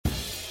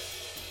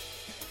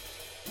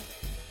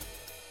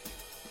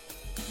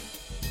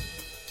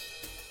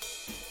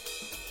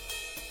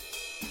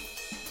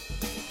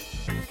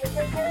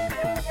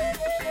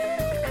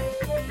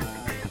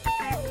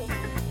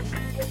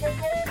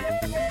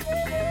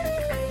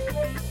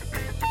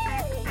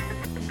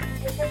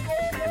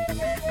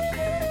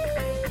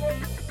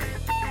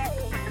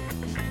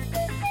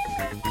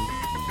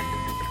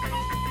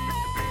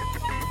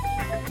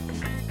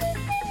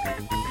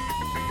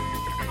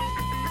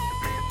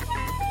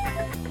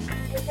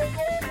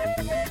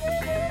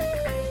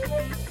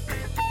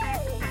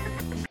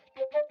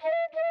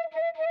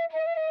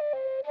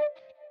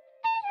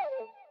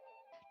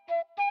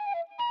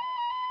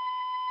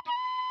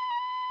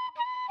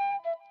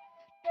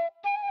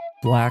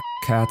Black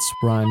Cats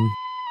Run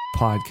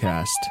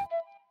podcast.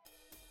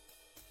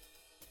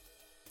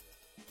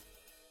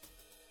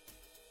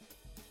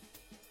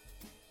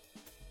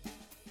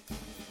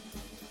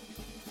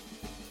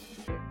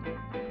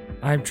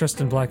 I'm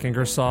Tristan Black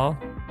Ingersoll.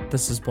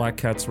 This is Black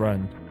Cats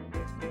Run.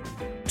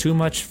 Too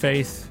much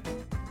faith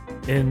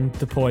in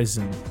the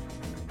poison.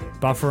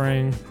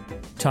 Buffering,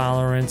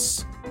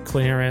 tolerance,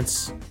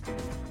 clearance,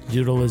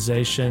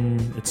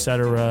 utilization,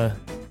 etc.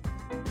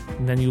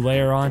 And then you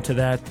layer onto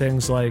that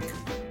things like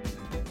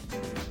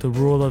the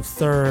rule of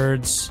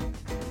thirds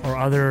or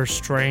other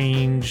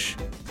strange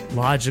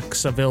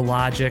logics of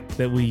illogic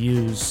that we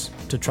use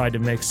to try to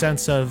make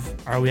sense of,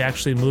 are we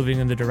actually moving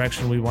in the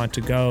direction we want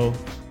to go?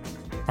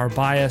 Our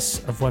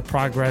bias of what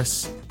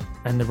progress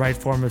and the right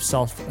form of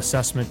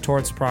self-assessment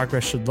towards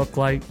progress should look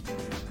like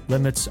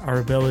limits our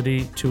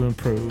ability to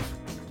improve.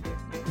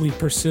 We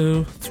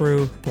pursue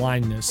through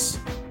blindness.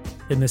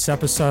 In this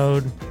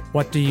episode,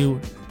 what do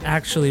you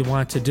actually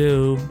want to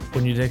do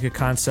when you take a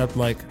concept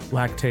like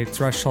lactate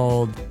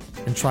threshold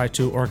and try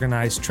to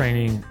organize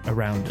training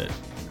around it?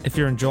 If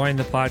you're enjoying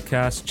the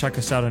podcast, check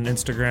us out on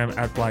Instagram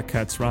at Black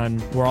Cats Run.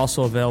 We're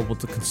also available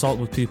to consult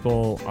with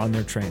people on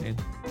their training.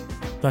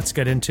 Let's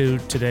get into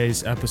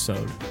today's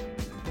episode.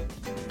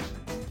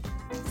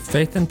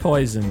 Faith and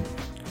poison.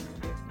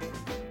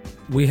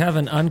 We have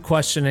an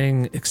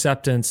unquestioning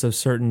acceptance of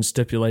certain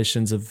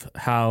stipulations of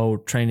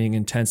how training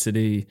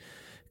intensity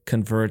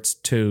converts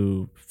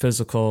to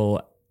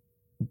physical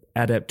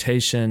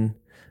adaptation,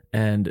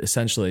 and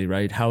essentially,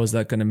 right, how is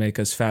that going to make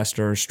us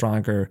faster or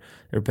stronger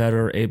or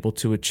better able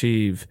to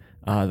achieve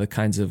the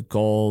kinds of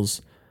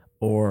goals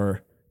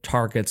or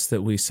targets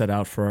that we set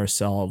out for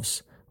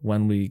ourselves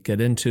when we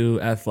get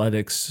into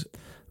athletics,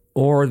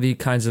 or the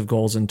kinds of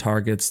goals and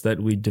targets that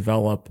we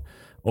develop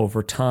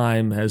over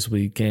time as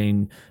we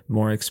gain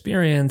more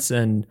experience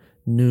and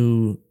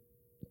new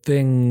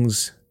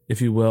things, if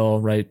you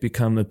will, right,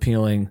 become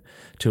appealing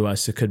to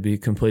us. It could be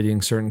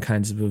completing certain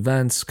kinds of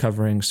events,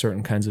 covering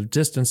certain kinds of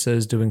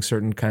distances, doing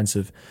certain kinds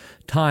of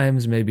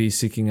times, maybe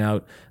seeking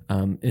out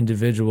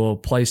individual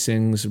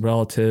placings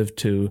relative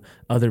to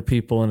other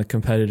people in a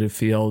competitive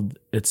field,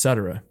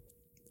 etc.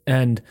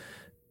 And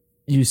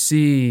you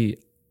see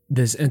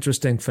this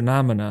interesting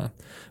phenomena,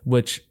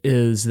 which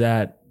is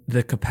that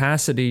the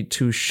capacity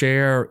to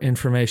share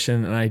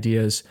information and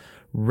ideas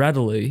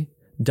readily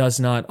does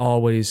not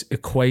always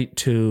equate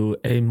to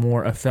a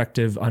more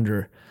effective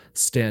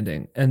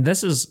understanding. And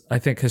this is, I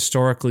think,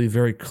 historically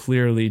very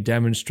clearly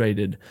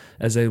demonstrated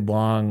as a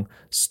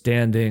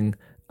long-standing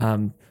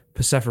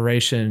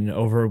perseveration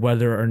over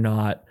whether or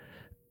not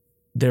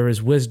there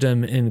is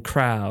wisdom in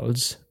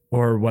crowds,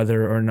 or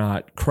whether or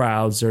not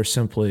crowds are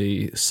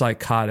simply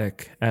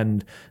psychotic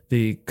and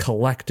the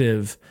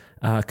collective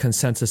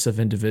consensus of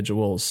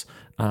individuals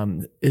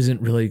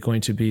isn't really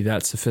going to be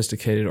that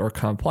sophisticated or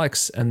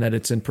complex, and that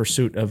it's in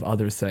pursuit of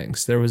other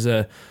things. There was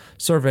a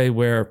survey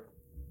where,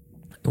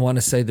 I want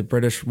to say the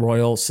British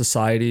Royal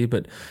Society,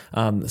 but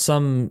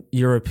some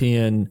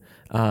European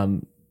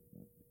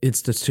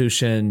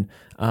institution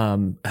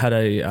had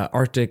a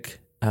Arctic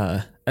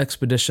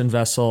expedition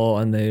vessel,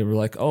 and they were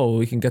like, oh,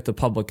 we can get the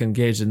public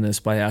engaged in this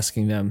by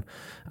asking them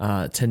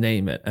to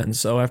name it. And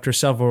so after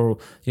several,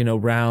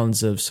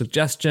 rounds of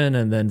suggestion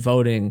and then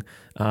voting,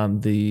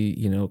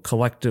 the,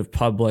 collective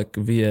public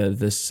via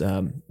this,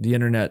 the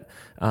internet,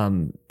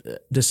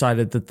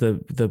 decided that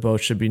the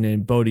boat should be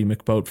named Boaty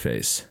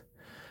McBoatface,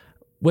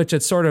 which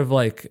it's sort of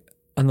like,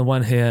 on the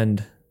one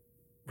hand,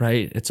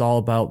 right, it's all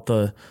about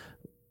the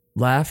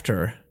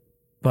laughter,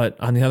 but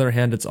on the other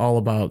hand, it's all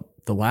about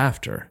the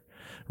laughter.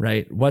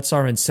 Right? What's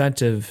our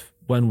incentive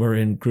when we're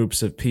in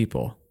groups of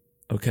people?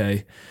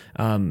 Okay.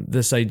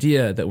 This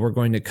idea that we're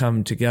going to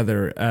come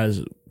together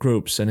as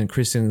groups, and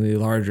increasingly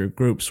larger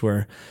groups,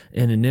 where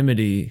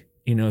anonymity,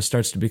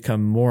 starts to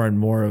become more and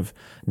more of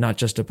not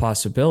just a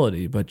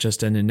possibility, but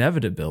just an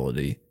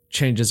inevitability,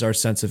 changes our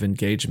sense of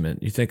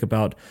engagement. You think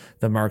about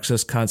the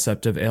Marxist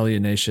concept of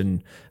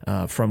alienation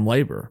from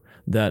labor,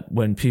 that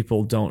when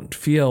people don't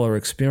feel or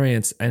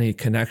experience any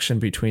connection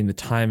between the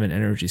time and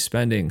energy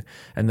spending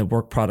and the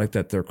work product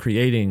that they're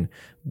creating,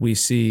 we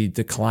see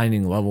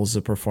declining levels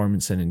of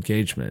performance and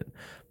engagement.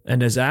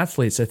 And as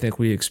athletes, I think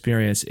we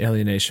experience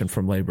alienation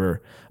from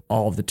labor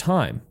all the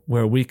time,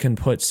 where we can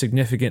put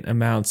significant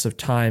amounts of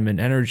time and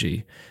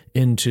energy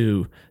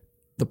into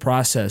the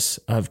process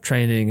of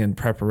training and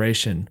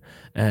preparation,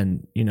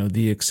 and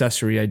the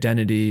accessory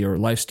identity or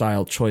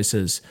lifestyle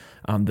choices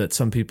that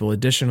some people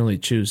additionally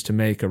choose to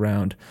make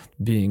around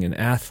being an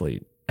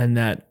athlete. And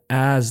that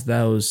as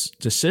those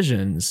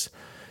decisions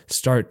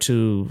start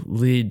to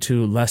lead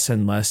to less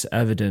and less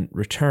evident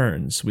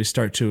returns, we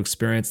start to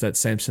experience that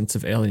same sense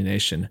of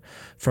alienation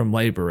from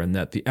labor, and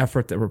that the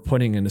effort that we're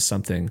putting into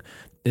something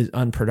is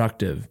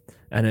unproductive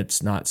and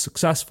it's not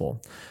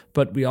successful.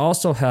 But we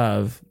also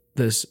have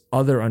this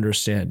other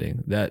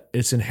understanding that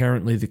it's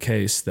inherently the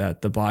case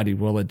that the body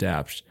will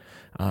adapt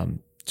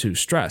to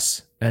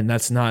stress. And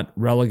that's not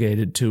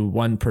relegated to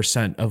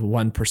 1% of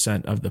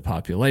 1% of the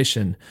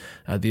population.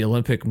 The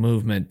Olympic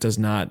movement does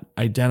not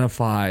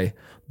identify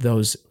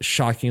those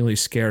shockingly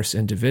scarce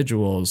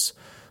individuals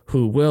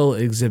who will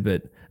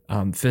exhibit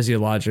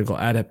physiological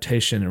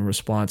adaptation in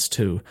response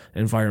to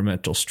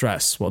environmental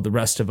stress, while the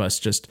rest of us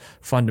just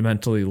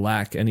fundamentally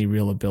lack any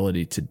real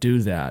ability to do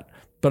that.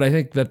 But I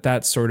think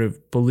that sort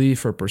of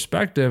belief or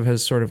perspective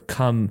has sort of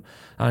come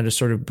to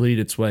sort of bleed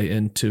its way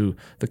into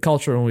the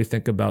culture when we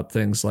think about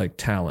things like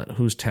talent,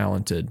 who's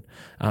talented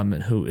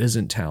and who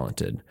isn't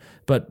talented.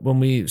 But when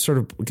we sort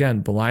of, again,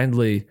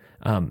 blindly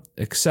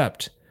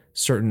accept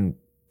certain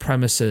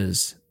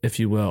premises, if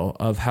you will,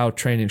 of how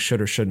training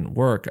should or shouldn't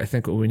work, I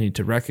think what we need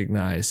to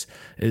recognize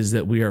is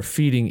that we are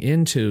feeding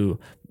into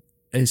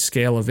a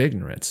scale of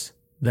ignorance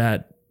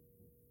that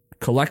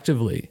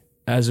collectively,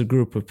 as a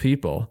group of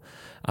people,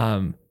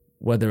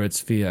 whether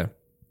it's via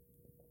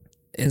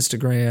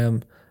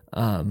Instagram,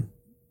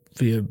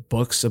 via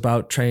books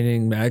about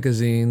training,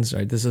 magazines,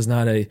 right? This is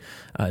not a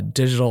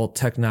digital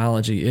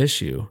technology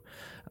issue.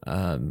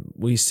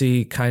 We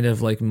see kind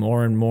of like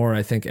more and more,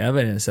 I think,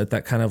 evidence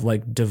that kind of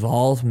like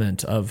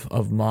devolvement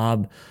of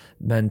mob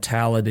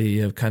mentality,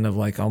 of kind of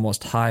like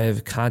almost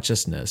hive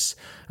consciousness,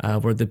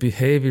 where the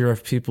behavior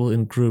of people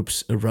in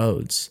groups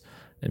erodes.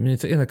 I mean,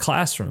 in the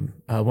classroom,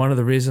 one of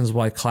the reasons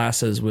why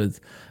classes with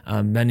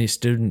many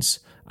students,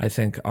 I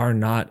think, are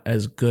not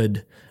as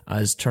good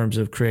as terms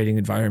of creating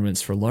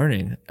environments for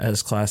learning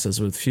as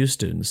classes with few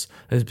students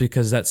is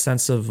because that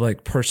sense of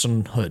like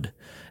personhood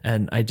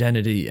and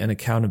identity and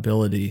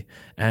accountability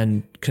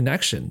and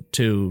connection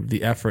to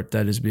the effort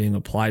that is being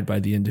applied by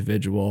the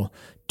individual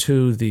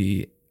to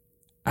the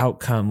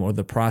outcome or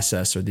the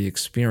process or the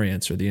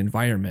experience or the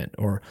environment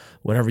or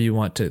whatever you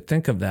want to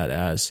think of that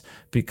as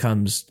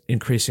becomes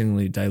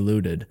increasingly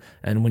diluted.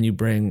 And when you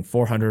bring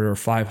 400 or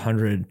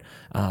 500,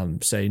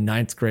 say,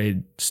 ninth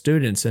grade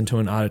students into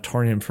an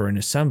auditorium for an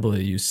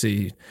assembly, you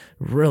see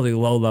really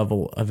low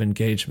level of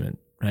engagement,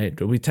 right?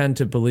 But we tend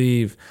to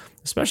believe,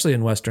 especially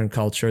in Western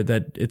culture,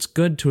 that it's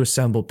good to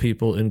assemble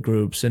people in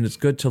groups and it's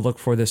good to look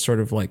for this sort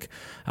of like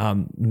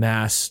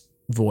mass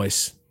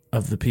voice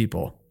of the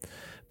people.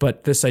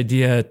 But this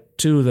idea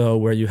too, though,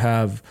 where you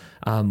have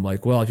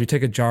like, well, if you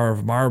take a jar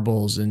of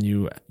marbles and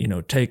you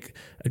take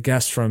a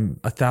guess from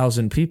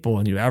 1,000 people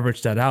and you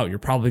average that out, you're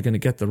probably going to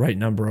get the right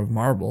number of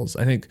marbles.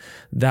 I think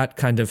that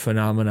kind of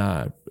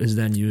phenomena is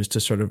then used to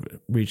sort of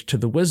reach to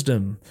the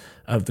wisdom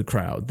of the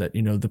crowd, that,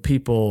 the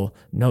people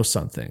know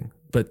something.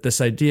 But this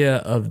idea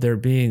of there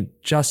being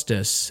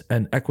justice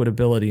and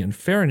equitability and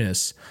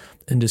fairness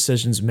in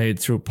decisions made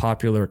through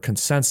popular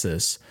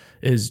consensus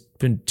has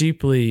been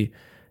deeply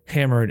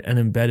hammered and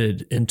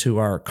embedded into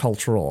our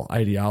cultural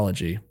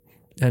ideology.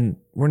 And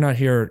we're not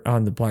here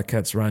on the Black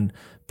Cats Run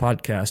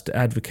podcast to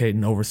advocate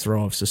an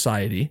overthrow of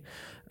society.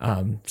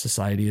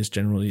 Society is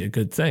generally a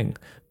good thing.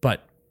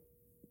 But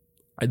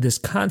this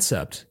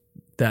concept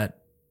that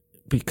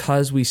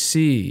because we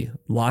see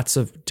lots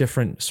of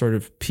different sort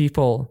of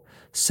people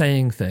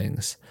saying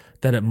things,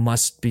 that it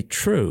must be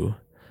true,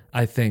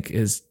 I think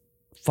is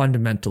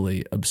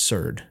fundamentally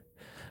absurd.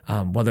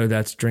 Whether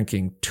that's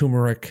drinking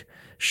turmeric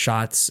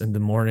shots in the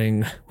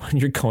morning when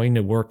you're going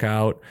to work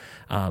out,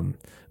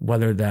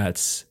 whether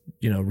that's,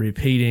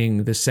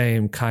 repeating the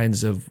same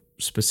kinds of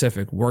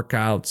specific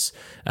workouts,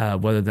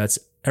 whether that's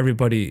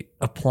everybody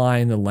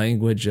applying the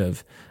language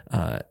of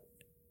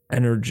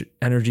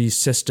energy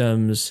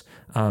systems,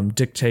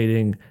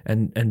 dictating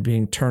and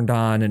being turned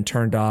on and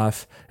turned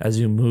off as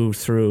you move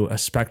through a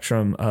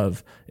spectrum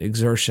of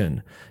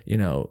exertion.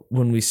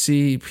 When we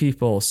see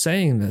people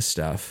saying this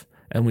stuff,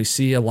 and we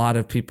see a lot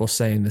of people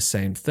saying the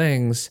same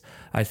things,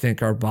 I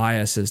think our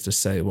bias is to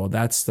say, well,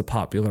 that's the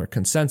popular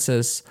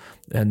consensus,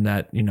 and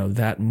that,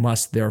 that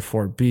must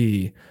therefore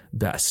be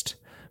best.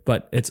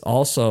 But it's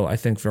also, I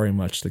think, very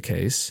much the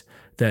case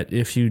that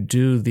if you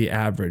do the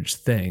average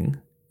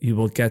thing, you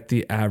will get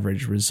the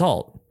average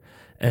result.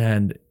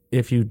 And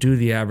if you do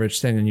the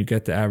average thing and you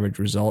get the average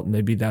result,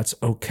 maybe that's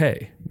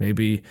okay.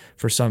 Maybe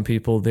for some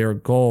people, their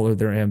goal or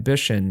their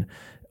ambition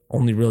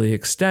only really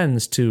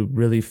extends to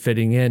really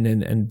fitting in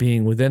and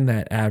being within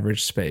that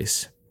average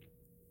space.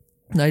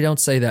 And I don't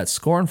say that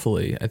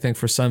scornfully. I think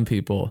for some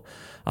people,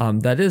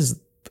 that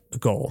is a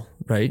goal,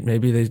 right?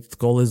 Maybe the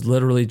goal is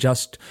literally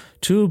just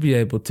to be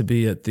able to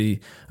be at the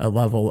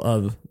level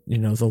of,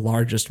 the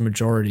largest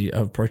majority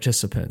of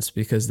participants,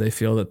 because they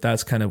feel that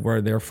that's kind of where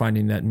they're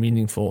finding that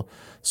meaningful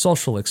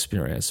social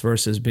experience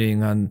versus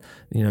being on,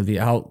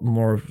 the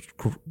more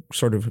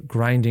sort of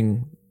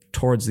grinding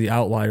towards the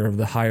outlier of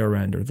the higher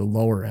end or the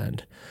lower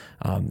end.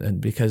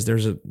 And because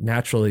there's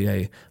naturally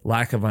a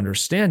lack of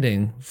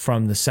understanding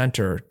from the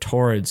center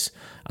towards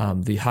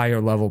the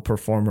higher level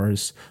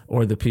performers,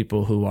 or the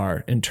people who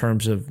are, in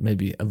terms of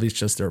maybe at least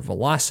just their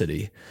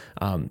velocity,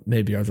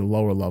 maybe are the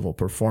lower level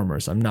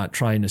performers. I'm not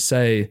trying to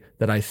say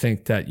that I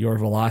think that your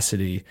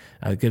velocity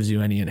gives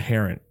you any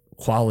inherent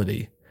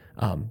quality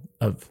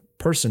of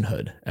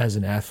personhood as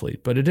an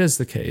athlete. But it is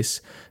the case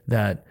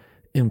that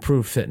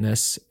improved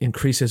fitness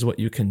increases what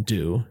you can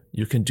do.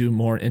 You can do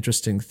more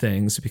interesting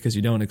things because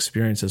you don't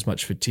experience as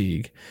much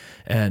fatigue,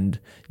 and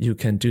you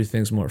can do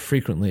things more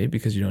frequently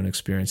because you don't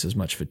experience as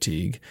much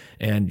fatigue,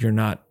 and you're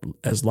not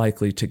as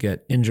likely to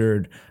get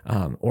injured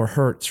or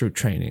hurt through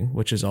training,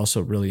 which is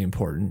also really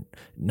important,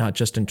 not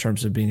just in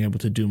terms of being able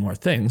to do more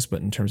things,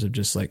 but in terms of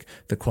just like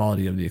the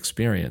quality of the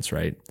experience,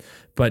 right?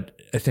 But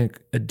I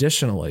think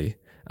additionally,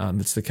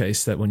 it's the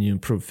case that when you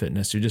improve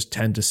fitness, you just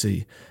tend to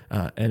see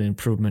an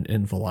improvement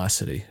in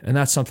velocity. And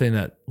that's something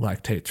that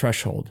lactate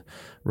threshold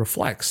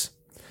reflects.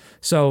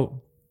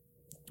 So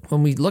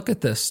when we look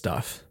at this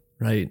stuff,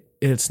 right,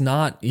 it's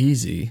not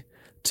easy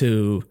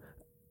to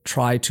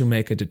try to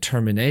make a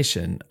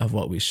determination of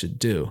what we should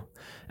do.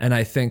 And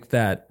I think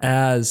that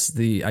as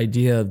the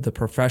idea of the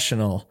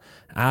professional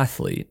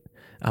athlete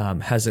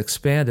has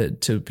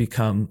expanded to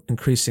become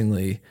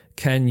increasingly,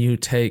 can you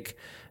take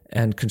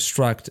and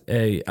construct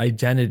a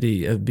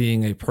identity of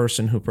being a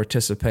person who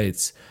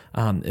participates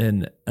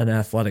in an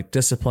athletic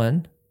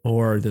discipline,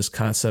 or this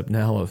concept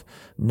now of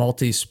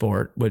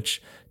multi-sport,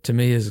 which to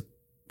me is,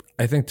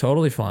 I think,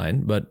 totally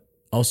fine, but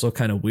also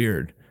kind of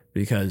weird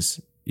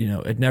because,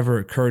 it never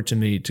occurred to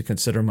me to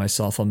consider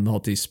myself a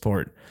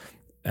multi-sport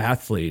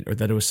athlete, or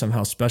that it was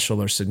somehow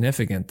special or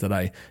significant that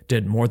I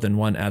did more than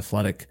one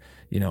athletic,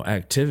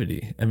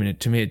 activity. I mean,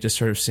 to me, it just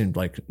sort of seemed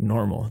like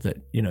normal that,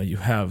 you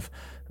have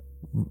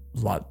a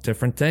lot of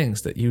different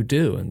things that you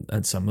do,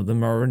 and some of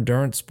them are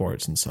endurance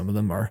sports, and some of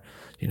them are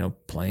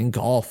playing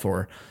golf,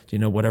 or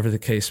whatever the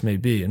case may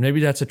be. And maybe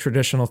that's a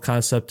traditional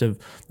concept of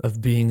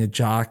being a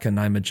jock, and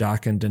I'm a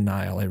jock in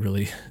denial. I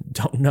really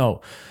don't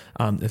know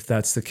if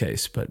that's the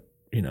case, but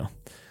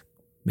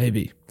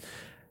maybe.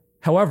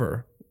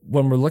 However,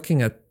 when we're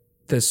looking at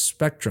this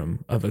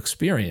spectrum of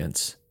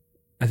experience,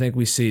 I think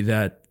we see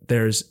that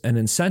there's an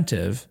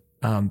incentive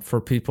for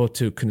people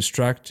to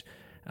construct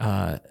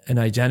an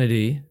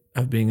identity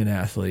of being an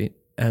athlete,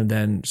 and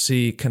then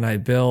see, can I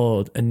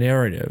build a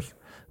narrative,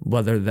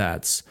 whether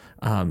that's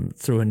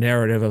through a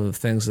narrative of the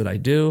things that I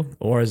do,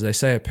 or as they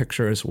say, a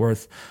picture is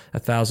worth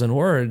 1,000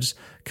 words.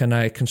 Can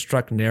I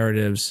construct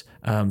narratives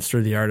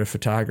through the art of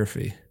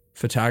photography?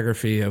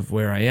 Photography of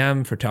where I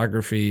am,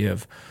 photography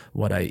of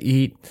what I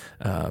eat,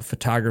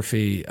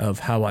 photography of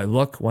how I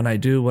look when I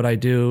do what I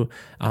do,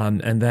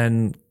 and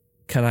then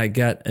can I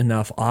get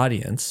enough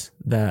audience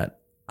that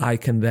I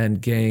can then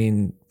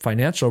gain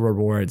financial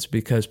rewards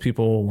because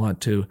people will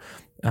want to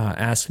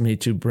ask me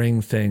to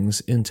bring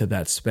things into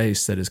that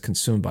space that is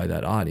consumed by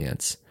that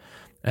audience.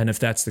 And if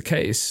that's the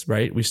case,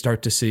 right, we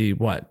start to see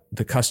what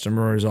the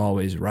customer is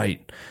always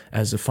right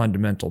as a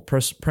fundamental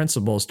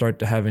principle start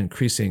to have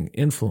increasing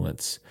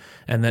influence,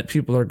 and that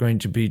people are going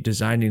to be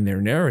designing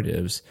their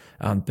narratives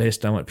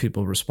based on what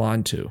people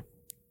respond to.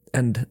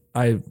 And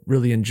I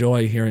really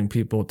enjoy hearing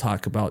people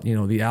talk about,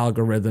 the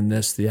algorithm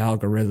this, the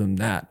algorithm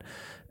that.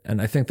 And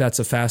I think that's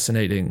a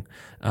fascinating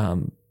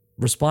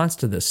response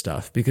to this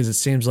stuff, because it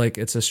seems like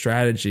it's a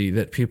strategy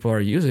that people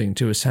are using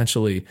to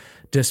essentially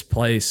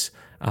displace,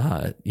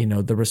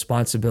 the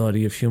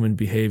responsibility of human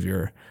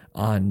behavior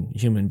on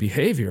human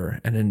behavior,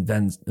 and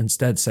then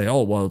instead say,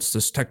 oh, well, it's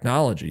this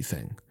technology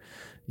thing,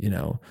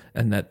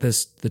 and that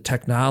the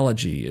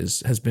technology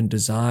has been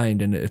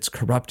designed and it's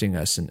corrupting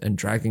us and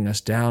dragging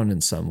us down in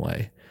some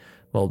way.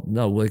 Well,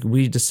 no, like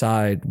we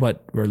decide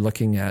what we're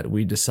looking at.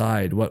 We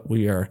decide what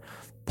we are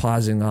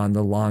pausing on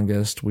the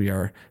longest. We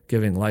are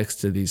giving likes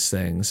to these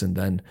things. And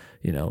then,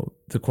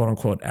 the quote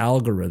unquote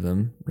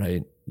algorithm,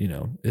 right,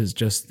 is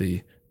just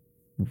the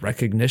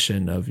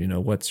recognition of,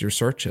 what's your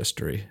search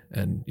history.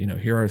 And,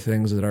 here are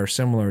things that are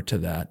similar to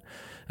that.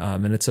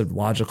 And it's a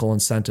logical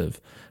incentive,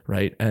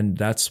 right? And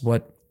that's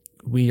what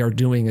we are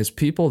doing as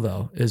people,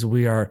 though, is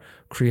we are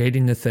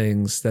creating the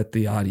things that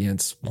the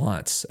audience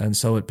wants. And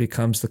so it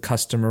becomes the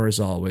customer is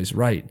always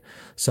right.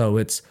 So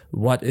it's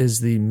what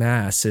is the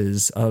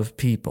masses of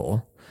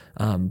people,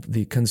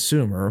 the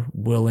consumer,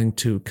 willing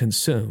to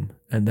consume.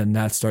 And then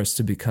that starts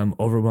to become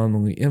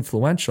overwhelmingly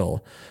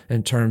influential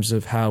in terms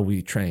of how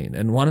we train.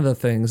 And one of the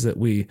things that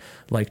we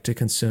like to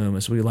consume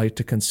is we like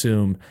to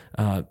consume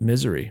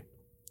misery.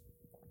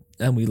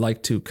 And we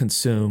like to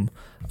consume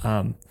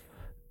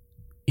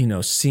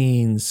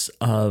scenes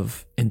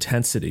of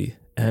intensity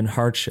and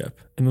hardship.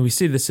 I mean, we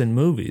see this in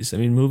movies. I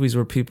mean, movies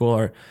where people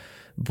are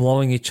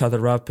blowing each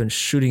other up and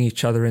shooting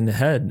each other in the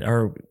head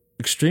are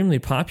extremely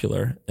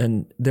popular,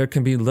 and there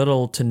can be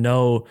little to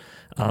no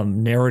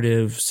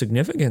narrative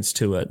significance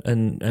to it,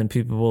 and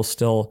people will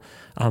still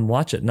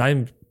watch it. And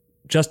I'm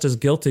just as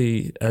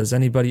guilty as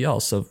anybody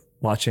else of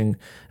watching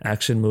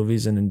action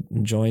movies and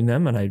enjoying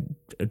them, and I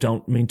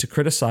don't mean to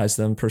criticize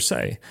them per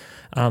se,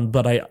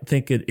 but I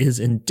think it is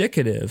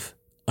indicative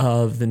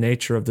of the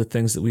nature of the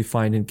things that we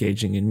find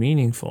engaging and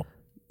meaningful,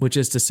 which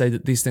is to say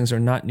that these things are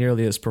not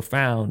nearly as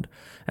profound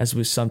as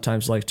we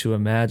sometimes like to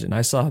imagine.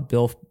 I saw a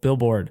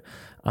billboard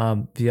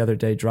the other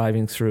day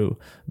driving through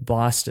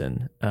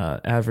Boston,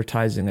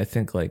 advertising, I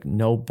think, like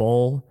No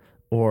Bull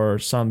or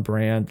some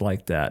brand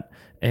like that.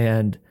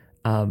 And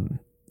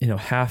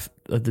half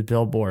of the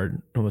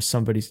billboard was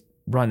somebody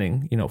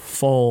running,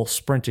 full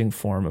sprinting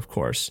form, of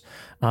course.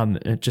 And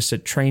it just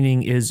said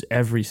training is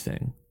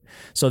everything.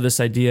 So this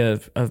idea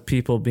of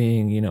people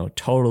being,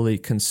 totally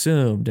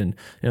consumed, and,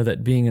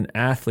 that being an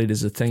athlete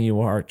is a thing you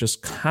are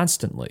just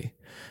constantly,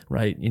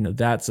 right?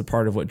 That's a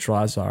part of what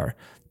draws our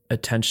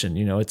attention.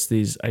 It's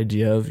these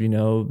idea of,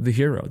 the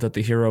hero, that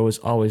the hero is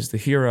always the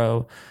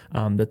hero,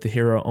 that the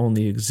hero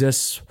only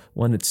exists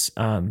when it's,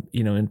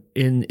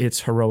 in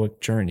its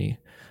heroic journey,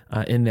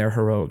 in their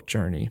heroic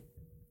journey.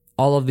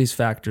 All of these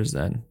factors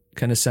then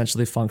can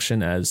essentially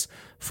function as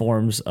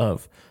forms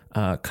of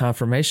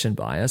confirmation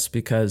bias,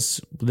 because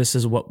this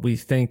is what we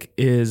think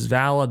is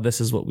valid. This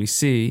is what we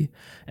see.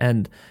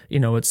 And,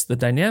 it's the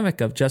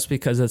dynamic of just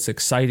because it's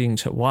exciting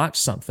to watch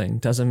something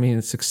doesn't mean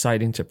it's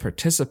exciting to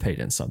participate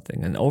in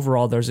something. And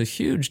overall, there's a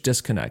huge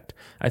disconnect,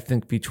 I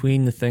think,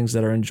 between the things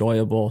that are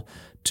enjoyable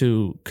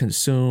to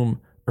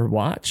consume or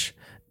watch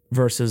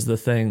versus the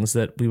things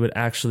that we would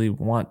actually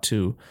want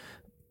to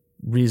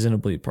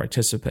reasonably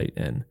participate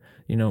in.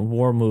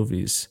 War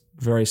movies,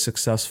 very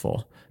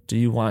successful. Do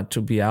you want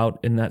to be out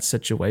in that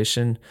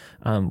situation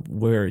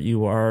where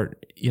you are,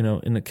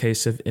 in the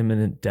case of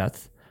imminent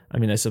death? I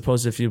mean, I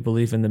suppose if you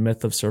believe in the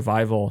myth of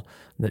survival,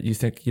 that you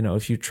think,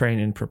 if you train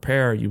and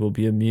prepare, you will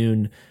be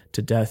immune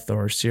to death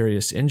or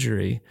serious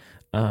injury.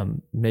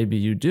 Maybe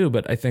you do,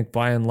 but I think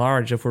by and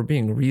large, if we're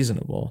being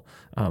reasonable,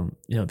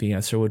 the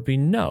answer would be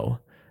no.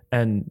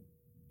 And,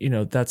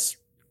 that's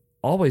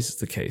always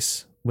the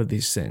case with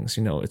these things.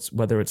 It's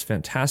whether it's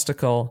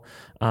fantastical,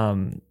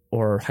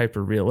 or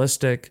hyper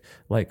realistic,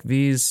 like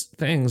these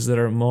things that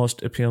are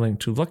most appealing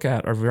to look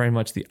at are very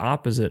much the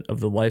opposite of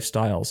the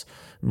lifestyles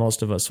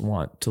most of us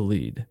want to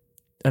lead.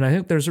 And I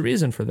think there's a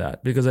reason for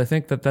that, because I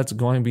think that that's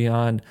going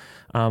beyond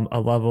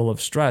a level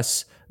of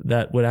stress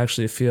that would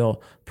actually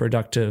feel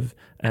productive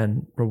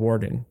and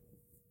rewarding.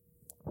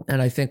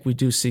 And I think we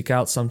do seek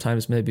out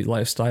sometimes maybe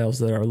lifestyles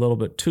that are a little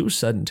bit too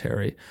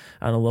sedentary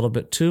and a little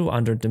bit too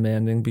under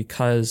demanding,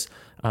 because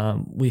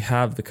we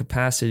have the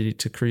capacity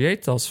to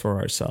create those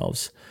for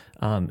ourselves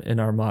in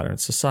our modern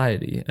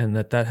society, and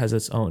that has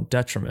its own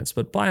detriments.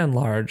 But by and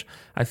large,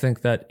 I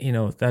think that,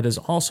 that is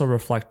also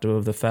reflective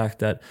of the fact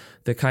that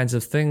the kinds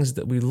of things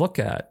that we look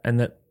at and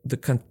that the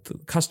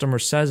customer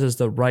says is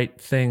the right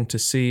thing to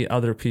see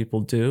other people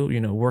do,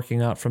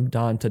 working out from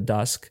dawn to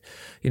dusk.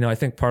 I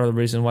think part of the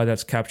reason why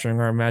that's capturing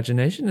our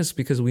imagination is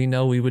because we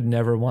know we would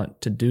never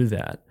want to do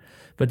that.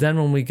 But then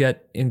when we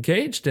get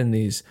engaged in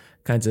these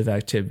kinds of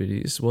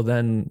activities, well,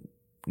 then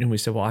we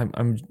say, well,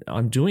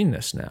 I'm doing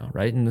this now,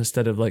 right? And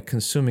instead of like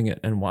consuming it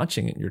and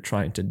watching it, you're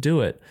trying to do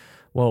it.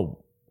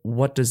 Well,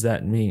 what does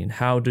that mean?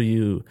 How do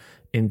you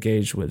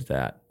engage with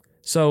that?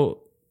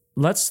 So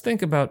let's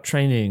think about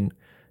training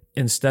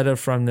instead of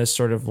from this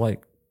sort of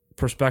like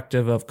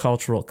perspective of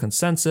cultural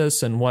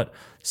consensus and what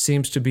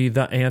seems to be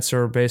the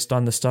answer based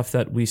on the stuff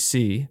that we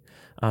see.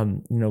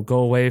 Go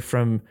away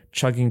from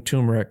chugging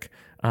turmeric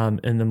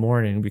in the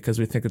morning because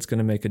we think it's going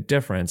to make a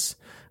difference,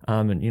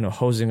 and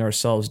hosing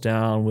ourselves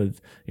down with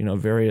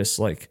various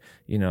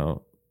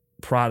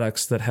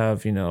products that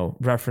have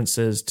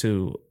references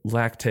to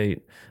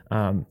lactate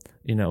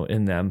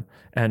in them,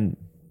 and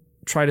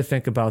try to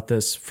think about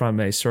this from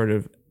a sort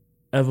of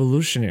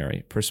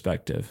evolutionary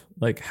perspective.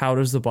 Like, how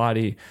does the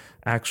body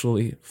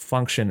actually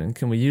function, and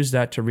can we use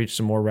that to reach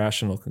some more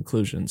rational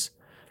conclusions?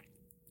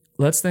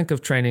 Let's think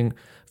of training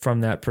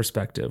from that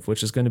perspective,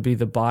 which is going to be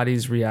the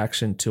body's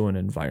reaction to an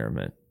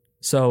environment.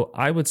 So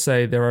I would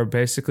say there are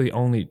basically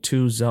only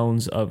two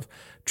zones of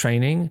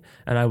training,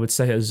 and I would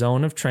say a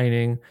zone of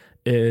training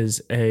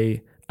is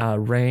a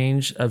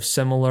range of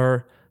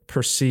similar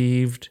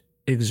perceived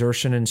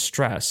exertion and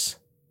stress,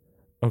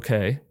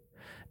 okay,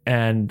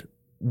 and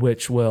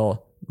which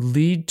will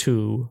lead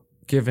to,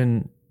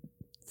 given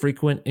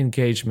frequent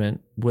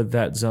engagement with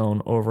that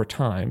zone over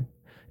time,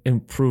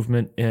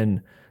 improvement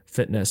in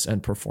fitness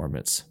and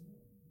performance.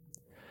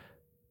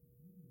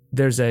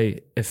 There's a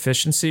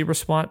efficiency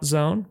response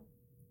zone,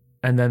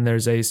 and then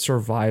there's a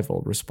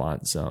survival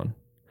response zone.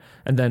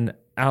 And then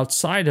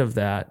outside of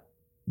that,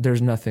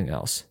 there's nothing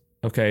else.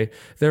 Okay,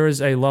 there is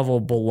a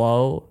level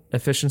below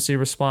efficiency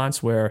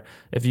response where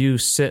if you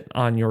sit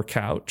on your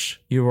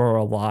couch, you are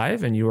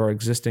alive and you are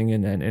existing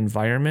in an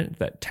environment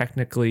that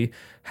technically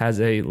has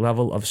a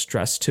level of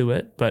stress to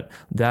it, but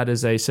that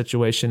is a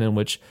situation in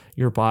which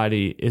your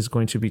body is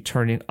going to be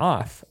turning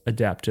off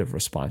adaptive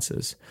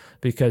responses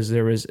because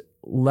there is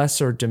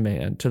lesser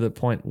demand to the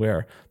point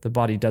where the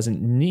body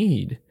doesn't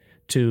need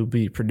to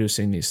be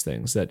producing these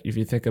things. That if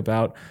you think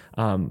about,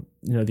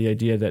 the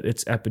idea that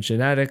it's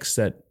epigenetics,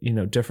 that,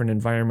 different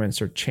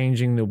environments are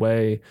changing the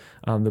way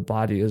the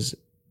body is,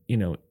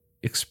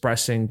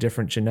 expressing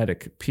different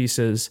genetic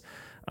pieces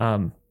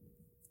in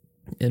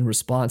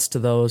response to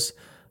those.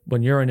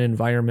 When you're in an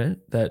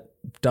environment that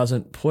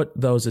doesn't put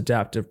those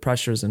adaptive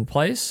pressures in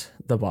place,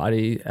 the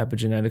body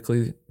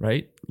epigenetically,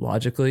 right,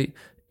 logically,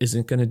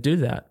 isn't going to do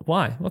that.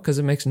 Why? Well, because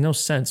it makes no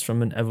sense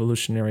from an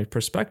evolutionary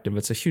perspective.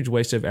 It's a huge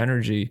waste of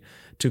energy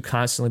to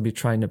constantly be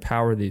trying to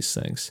power these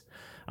things.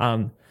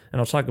 and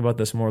I'll talk about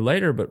this more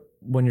later, but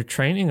when you're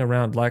training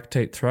around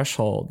lactate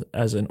threshold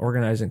as an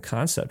organizing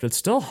concept, it's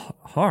still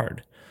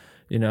hard.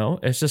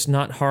 It's just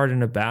not hard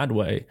in a bad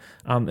way.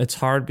 It's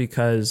hard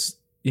because,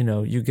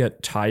 you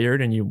get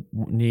tired and you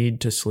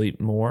need to sleep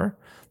more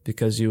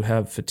because you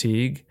have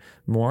fatigue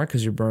more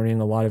because you're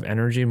burning a lot of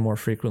energy more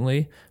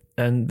frequently.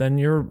 And then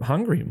you're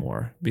hungry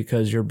more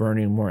because you're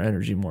burning more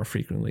energy more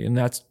frequently. And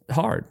that's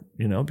hard,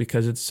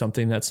 because it's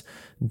something that's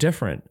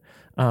different.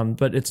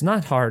 But it's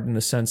not hard in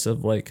the sense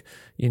of like,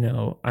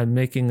 I'm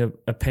making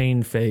a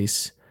pain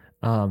face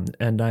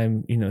and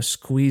I'm,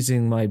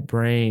 squeezing my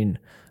brain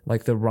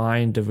like the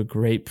rind of a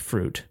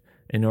grapefruit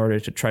in order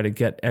to try to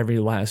get every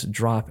last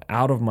drop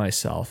out of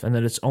myself. And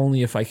that it's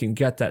only if I can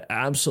get that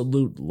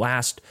absolute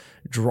last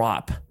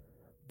drop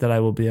that I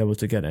will be able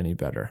to get any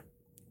better.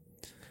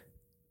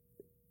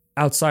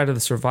 Outside of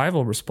the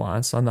survival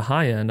response, on the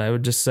high end, I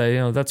would just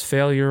say, that's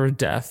failure or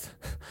death.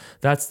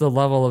 That's the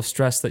level of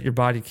stress that your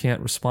body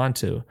can't respond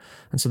to.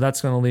 And so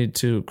that's going to lead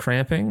to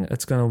cramping.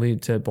 It's going to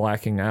lead to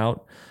blacking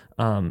out.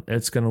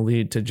 It's going to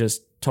lead to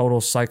just total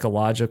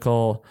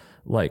psychological,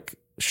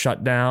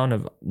 shutdown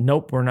of,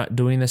 nope, we're not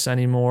doing this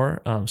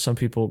anymore. Some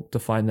people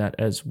define that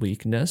as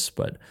weakness,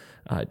 but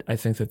I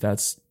think that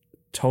that's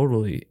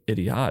totally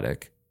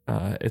idiotic.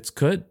 It's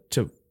good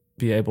to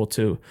be able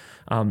to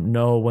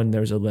know when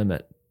there's a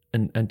limit.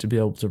 And to be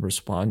able to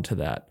respond to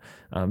that.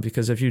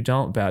 Because if you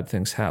don't, bad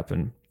things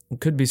happen. It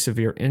could be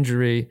severe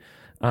injury.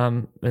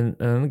 And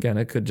again,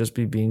 it could just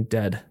be being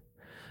dead.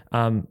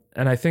 And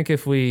I think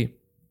if we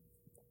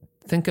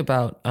think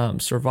about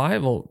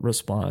survival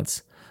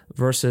response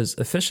versus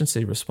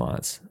efficiency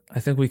response,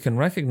 I think we can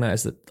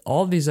recognize that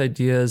all these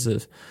ideas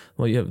of,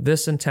 you have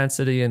this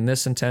intensity and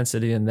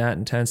that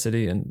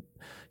intensity. And,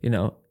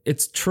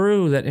 it's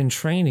true that in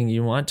training,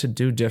 you want to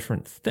do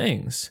different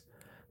things.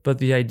 But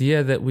the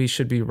idea that we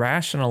should be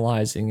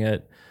rationalizing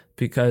it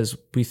because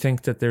we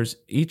think that there's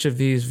each of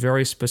these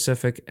very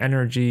specific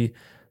energy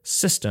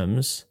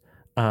systems,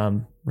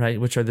 right,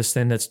 which are this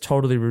thing that's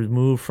totally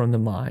removed from the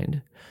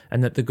mind,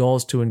 and that the goal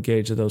is to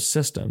engage those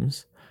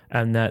systems,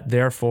 and that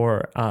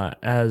therefore,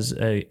 as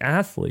a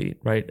athlete,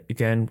 right,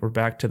 again, we're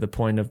back to the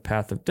point of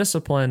path of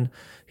discipline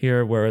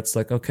here, where it's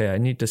like, okay, I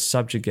need to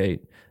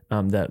subjugate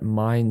that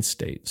mind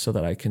state so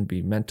that I can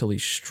be mentally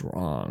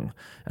strong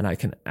and I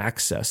can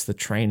access the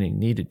training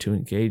needed to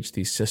engage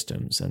these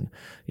systems. And,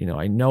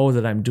 I know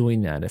that I'm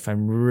doing that if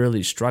I'm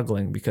really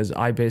struggling, because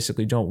I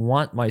basically don't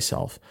want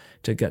myself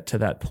to get to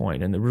that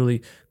point. And the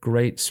really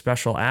great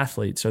special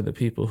athletes are the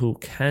people who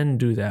can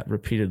do that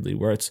repeatedly,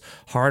 where it's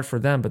hard for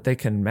them, but they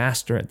can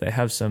master it. They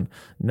have some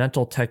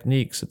mental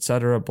techniques,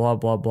 etc., blah,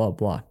 blah, blah,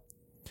 blah.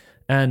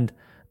 And,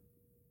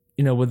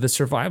 with the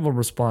survival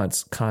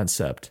response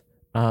concept,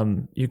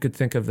 you could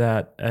think of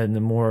that in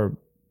a more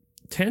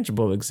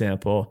tangible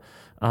example,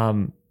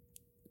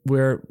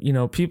 where,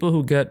 people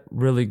who get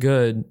really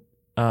good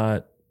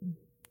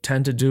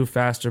tend to do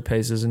faster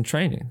paces in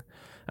training.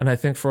 And I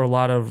think for a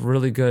lot of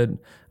really good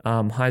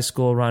high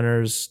school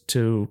runners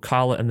to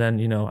college, and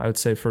then, I would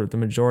say for the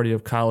majority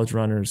of college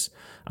runners,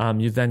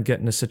 you then get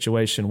in a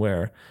situation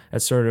where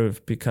it sort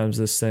of becomes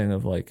this thing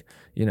of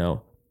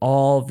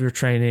all of your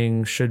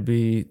training should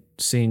be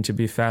seen to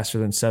be faster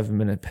than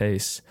 7-minute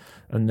pace.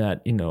 And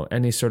that,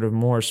 any sort of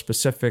more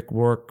specific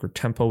work or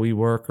tempo-y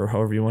work, or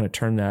however you want to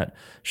term that,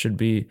 should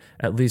be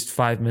at least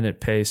 5-minute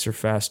pace or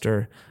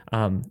faster,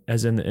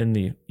 as in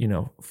the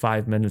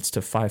 5 minutes to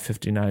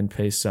 5:59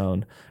 pace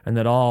zone. And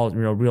that all,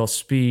 real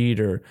speed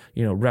or,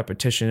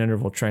 repetition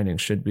interval training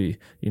should be,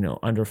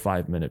 under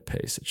 5-minute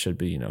pace. It should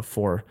be,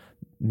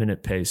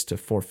 4-minute pace to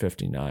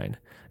 4:59.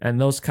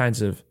 And those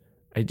kinds of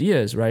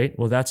ideas, right?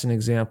 Well, that's an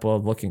example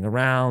of looking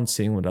around,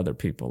 seeing what other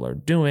people are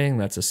doing.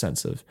 That's a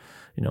sense of,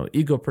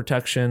 ego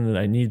protection, that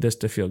I need this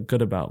to feel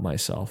good about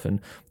myself. And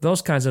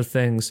those kinds of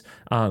things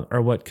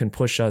are what can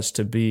push us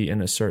to be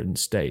in a certain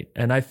state.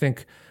 And I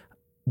think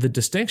the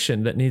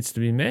distinction that needs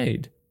to be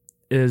made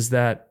is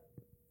that,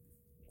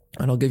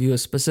 and I'll give you a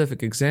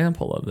specific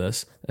example of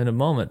this in a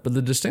moment, but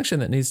the distinction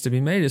that needs to be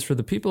made is for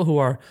the people who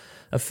are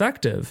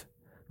effective,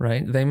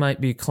 right? They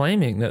might be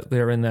claiming that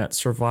they're in that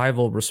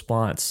survival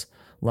response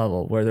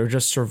level where they're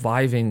just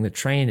surviving the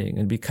training.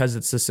 And because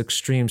it's this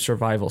extreme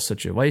survival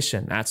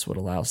situation, that's what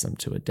allows them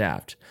to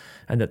adapt.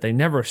 And that they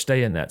never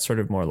stay in that sort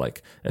of more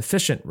like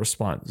efficient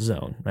response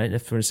zone, right?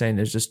 If we're saying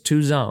there's just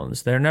two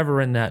zones, they're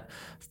never in that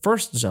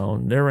first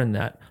zone, they're in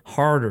that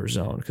harder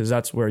zone, because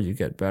that's where you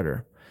get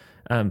better.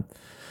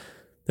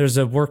 There's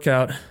a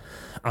workout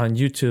on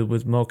YouTube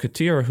with Mo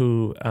Katir,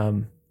 who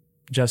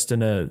just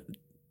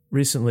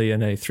recently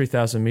in a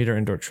 3,000 meter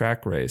indoor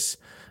track race,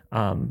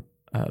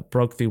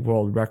 broke the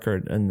world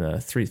record in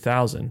the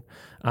 3,000,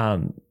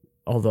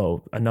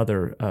 although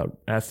another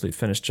athlete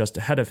finished just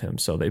ahead of him.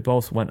 So they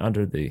both went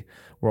under the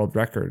world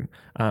record.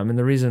 And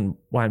the reason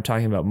why I'm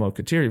talking about Mo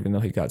Katir, even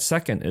though he got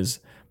second, is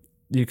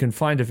you can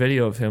find a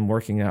video of him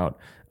working out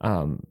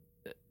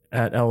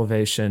at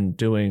elevation,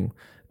 doing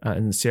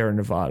in the Sierra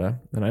Nevada.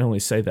 And I only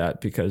say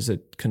that because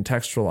it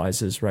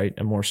contextualizes, right,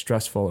 a more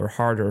stressful or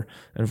harder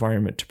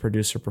environment to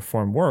produce or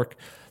perform work.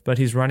 But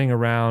he's running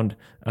around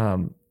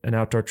an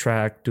outdoor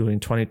track doing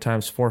 20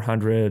 times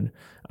 400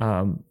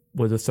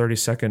 with a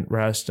 30-second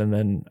rest, and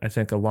then I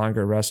think a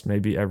longer rest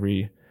maybe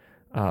every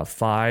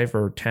 5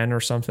 or 10 or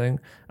something.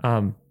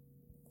 And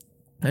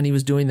he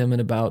was doing them in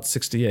about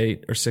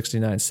 68 or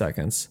 69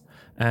 seconds.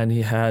 And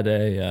he had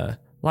a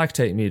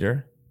lactate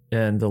meter,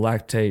 and the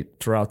lactate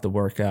throughout the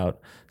workout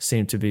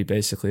seemed to be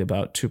basically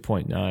about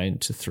 2.9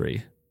 to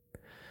 3.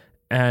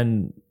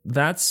 And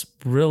that's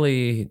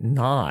really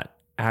not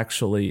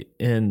actually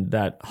in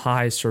that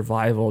high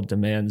survival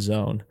demand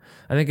zone.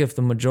 I think if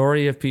the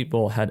majority of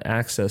people had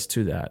access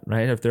to that,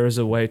 right, if there was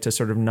a way to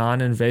sort of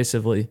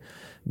non-invasively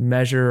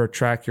measure or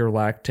track your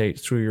lactate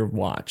through your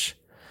watch,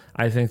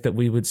 I think that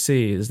we would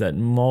see is that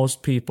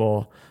most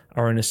people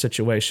are in a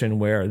situation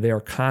where they are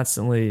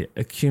constantly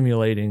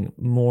accumulating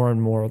more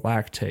and more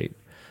lactate,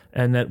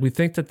 and that we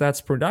think that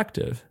that's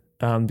productive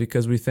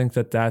because we think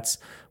that that's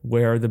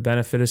where the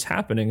benefit is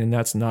happening, and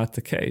that's not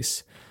the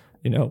case.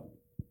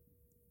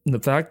 The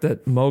fact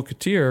that Mo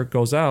Katir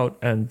goes out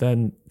and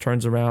then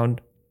turns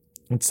around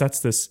and sets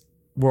this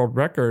world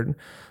record,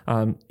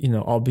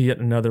 albeit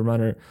another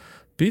runner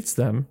beats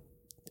him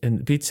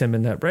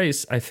in that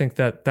race, I think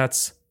that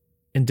that's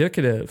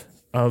indicative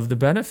of the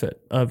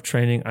benefit of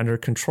training under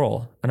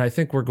control. And I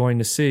think we're going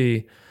to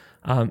see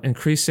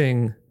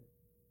increasing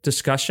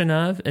discussion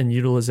of and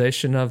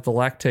utilization of the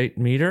lactate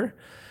meter.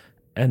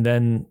 And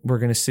then we're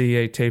going to see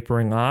a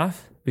tapering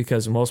off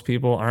because most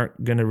people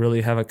aren't going to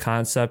really have a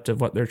concept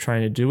of what they're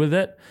trying to do with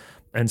it.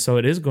 And so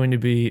it is going to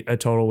be a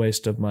total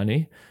waste of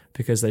money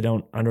because they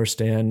don't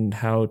understand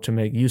how to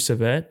make use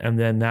of it. And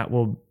then that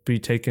will be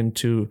taken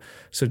to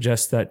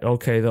suggest that,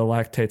 okay, the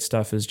lactate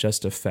stuff is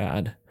just a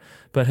fad.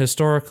 But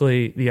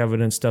historically, the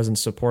evidence doesn't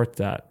support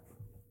that.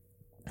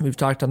 We've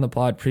talked on the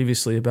pod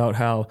previously about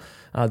how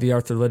the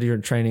Arthur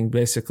Lydiard training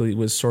basically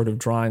was sort of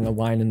drawing a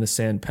line in the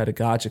sand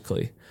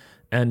pedagogically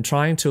and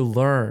trying to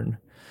learn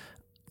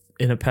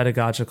in a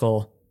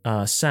pedagogical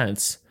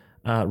sense,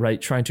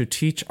 right? Trying to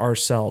teach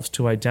ourselves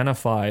to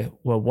identify,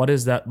 well, what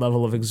is that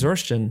level of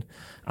exertion?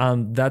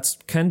 That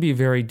can be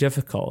very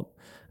difficult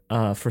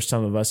for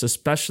some of us,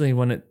 especially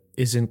when it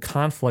is in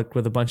conflict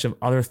with a bunch of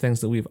other things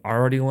that we've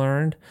already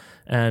learned.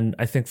 And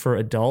I think for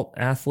adult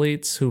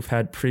athletes who've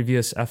had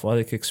previous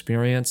athletic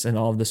experience and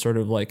all of this sort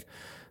of like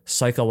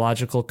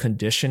psychological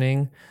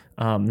conditioning,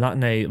 not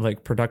in a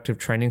like productive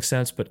training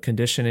sense, but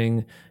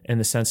conditioning in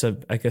the sense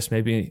of, I guess,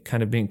 maybe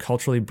kind of being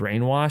culturally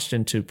brainwashed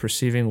into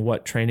perceiving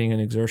what training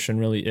and exertion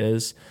really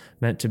is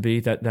meant to be,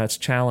 that's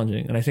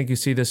challenging. And I think you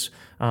see this,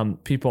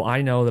 people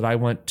I know that I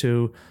went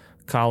to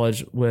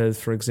college with,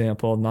 for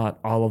example, not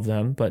all of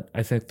them, but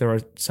I think there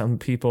are some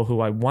people who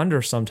I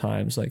wonder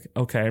sometimes, like,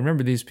 okay, I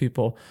remember these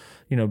people,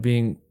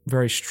 being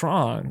very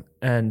strong,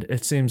 and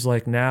it seems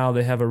like now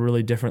they have a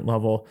really different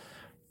level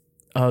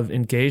of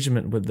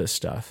engagement with this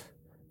stuff.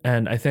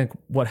 And I think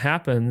what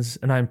happens,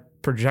 and I'm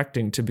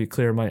projecting, to be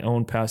clear, my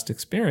own past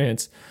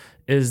experience,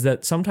 is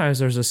that sometimes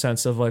there's a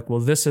sense of like, well,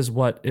 this is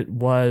what it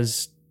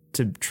was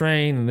to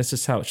train, and this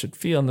is how it should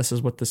feel, and this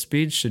is what the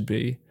speed should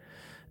be.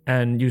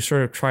 And you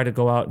sort of try to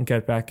go out and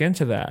get back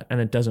into that, and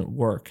it doesn't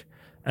work.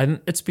 And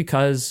it's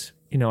because,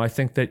 I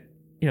think that,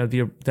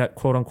 that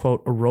quote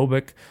unquote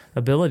aerobic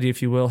ability,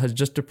 if you will, has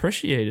just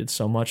depreciated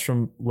so much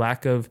from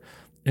lack of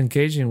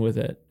engaging with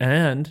it.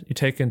 And you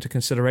take into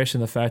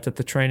consideration the fact that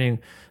the training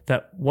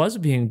that was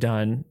being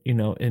done,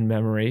 in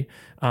memory,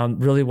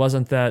 really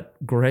wasn't that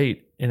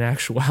great in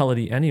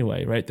actuality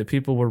anyway, right? The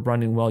people were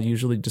running well,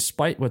 usually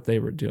despite what they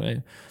were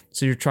doing.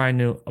 So you're trying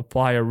to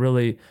apply a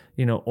really,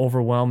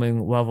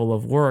 overwhelming level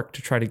of work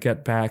to try to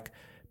get back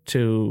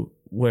to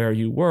where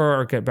you were,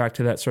 or get back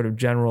to that sort of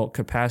general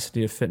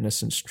capacity of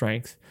fitness and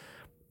strength.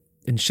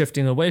 And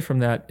shifting away from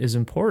that is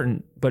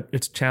important, but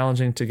it's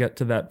challenging to get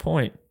to that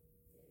point.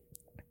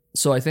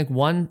 So I think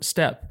one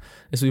step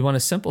is we want to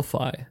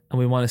simplify, and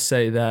we want to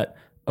say that,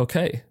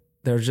 okay,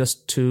 there's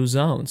just two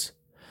zones.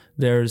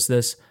 There's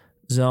this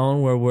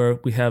zone where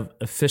we have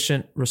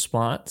efficient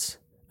response,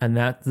 and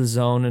that's the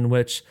zone in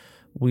which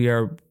we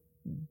are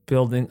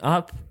building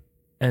up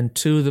and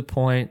to the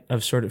point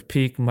of sort of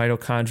peak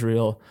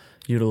mitochondrial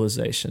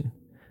utilization.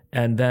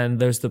 And then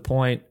there's the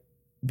point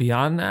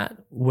beyond that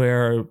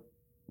where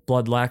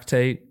blood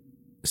lactate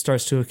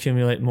starts to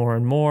accumulate more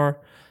and more.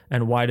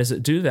 And why does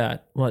it do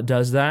that? Well, it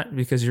does that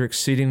because you're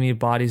exceeding the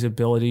body's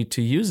ability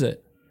to use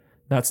it.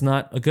 That's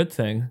not a good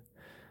thing.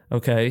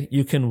 Okay,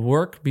 you can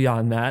work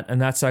beyond that,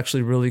 and that's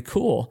actually really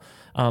cool,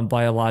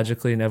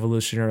 biologically and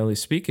evolutionarily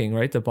speaking,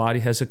 right? The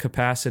body has a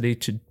capacity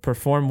to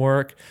perform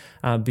work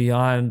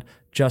beyond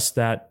just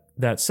that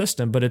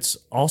system, but it's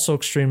also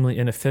extremely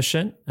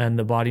inefficient, and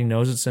the body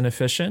knows it's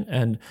inefficient,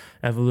 and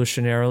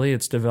evolutionarily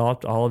it's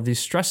developed all of these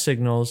stress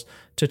signals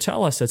to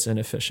tell us it's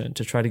inefficient,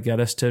 to try to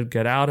get us to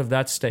get out of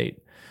that state,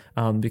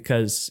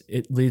 because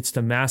it leads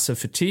to massive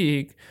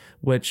fatigue,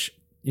 which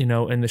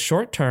in the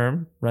short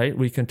term, right,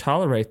 we can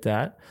tolerate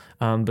that.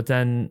 But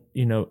then,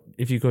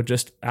 if you go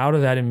just out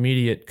of that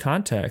immediate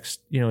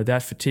context,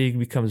 that fatigue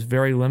becomes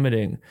very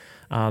limiting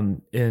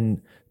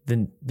in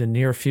the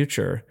near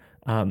future,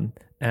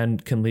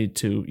 and can lead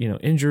to,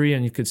 injury.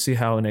 And you could see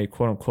how in a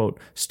quote unquote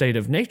state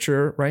of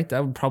nature, right,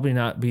 that would probably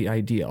not be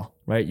ideal,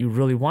 right? You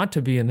really want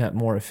to be in that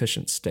more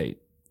efficient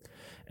state.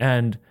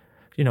 And,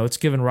 it's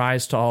given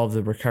rise to all of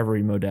the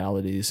recovery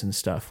modalities and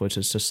stuff, which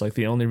is just like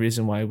the only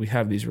reason why we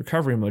have these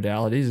recovery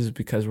modalities is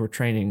because we're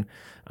training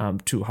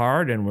too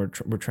hard, and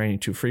we're training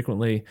too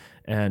frequently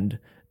and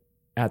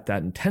at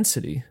that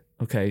intensity.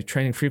 Okay,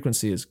 training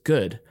frequency is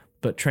good,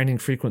 but training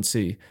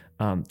frequency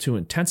too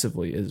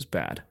intensively is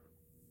bad.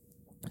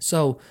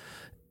 So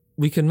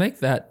we can make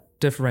that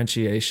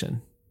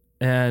differentiation.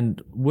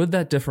 And with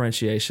that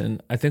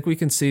differentiation, I think we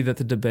can see that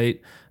the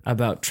debate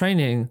about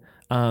training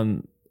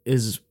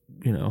is,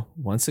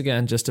 once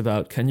again, just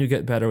about, can you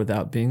get better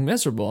without being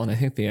miserable? And I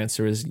think the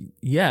answer is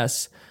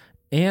yes.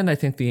 And I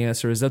think the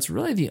answer is that's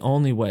really the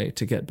only way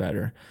to get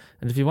better.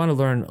 And if you want to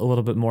learn a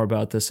little bit more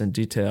about this in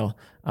detail,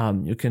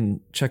 you can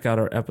check out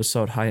our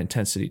episode, High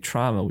Intensity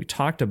Trauma. We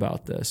talked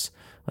about this.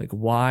 Like,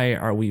 why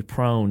are we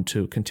prone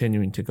to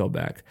continuing to go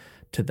back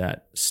to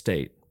that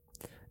state?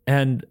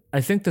 And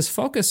I think this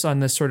focus on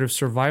this sort of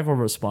survival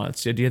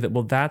response, the idea that,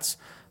 well, that's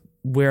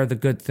where the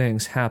good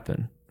things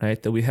happen,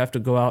 right? That we have to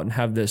go out and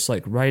have this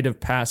like rite of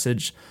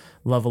passage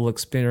level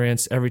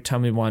experience every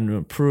time we want to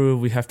improve.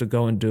 We have to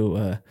go and do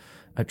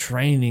a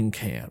training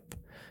camp,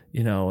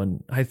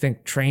 and I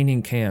think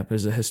training camp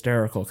is a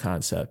hysterical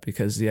concept,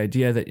 because the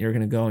idea that you're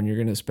going to go and you're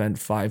going to spend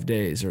 5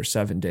 days or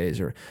 7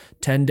 days or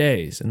 10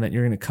 days, and that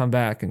you're going to come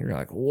back and you're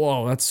like,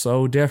 whoa, that's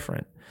so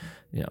different.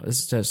 This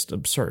is just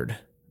absurd.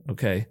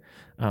 Okay.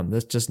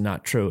 That's just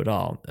not true at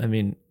all. I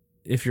mean,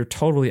 if you're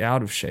totally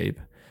out of shape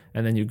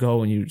and then you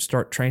go and you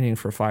start training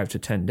for 5 to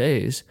 10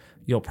 days,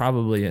 you'll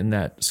probably in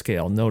that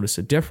scale notice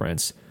a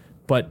difference.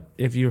 But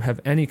if you have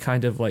any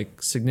kind of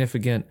like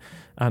significant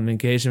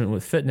engagement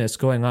with fitness,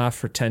 going off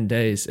for 10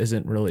 days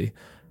isn't really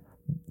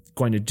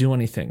going to do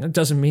anything. It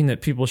doesn't mean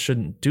that people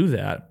shouldn't do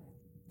that.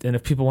 And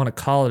if people want to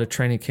call it a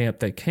training camp,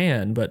 they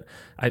can. But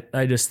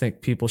I just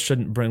think people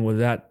shouldn't bring with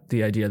that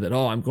the idea that,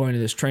 oh, I'm going to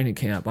this training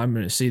camp, I'm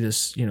going to see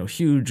this,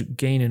 huge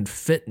gain in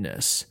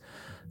fitness.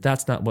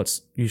 That's not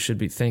what you should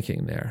be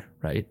thinking there,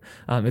 right?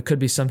 It could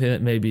be something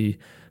that maybe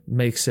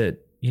makes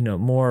it,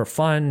 more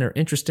fun or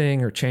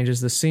interesting, or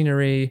changes the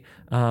scenery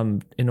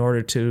in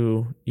order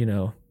to,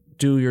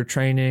 do your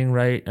training,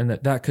 right? And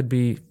that could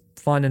be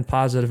fun and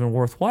positive and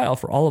worthwhile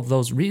for all of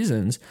those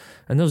reasons.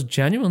 And those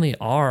genuinely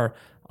are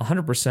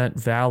 100%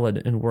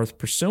 valid and worth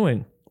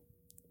pursuing.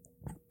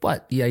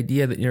 But the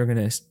idea that you're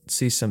going to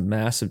see some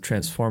massive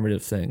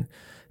transformative thing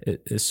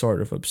is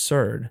sort of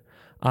absurd.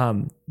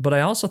 But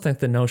I also think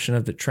the notion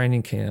of the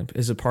training camp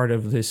is a part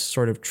of this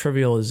sort of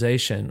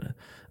trivialization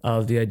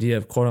of the idea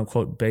of quote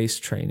unquote base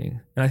training.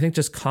 And I think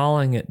just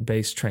calling it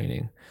base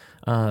training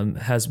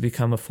has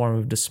become a form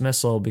of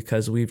dismissal,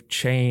 because we've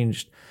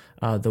changed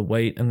the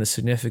weight and the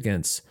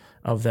significance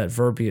of that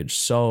verbiage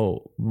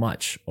so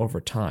much over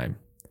time.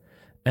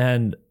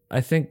 And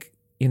I think,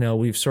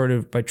 we've sort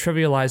of, by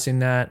trivializing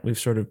that,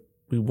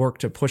 we work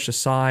to push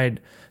aside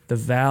the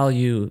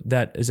value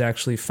that is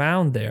actually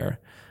found there.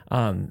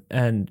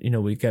 And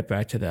we get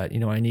back to that,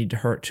 I need to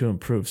hurt to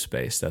improve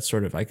space. That's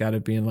sort of, I got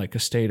to be in like a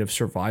state of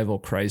survival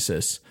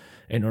crisis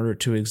in order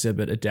to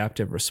exhibit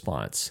adaptive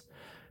response.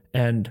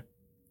 And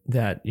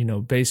that,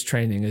 base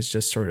training is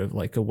just sort of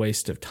like a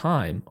waste of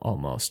time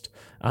almost.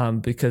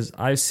 Because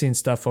I've seen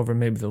stuff over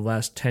maybe the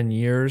last 10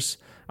 years,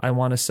 I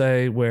want to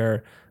say,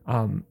 where,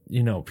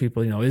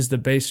 people, is the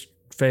base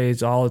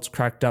phase all it's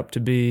cracked up to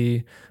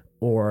be?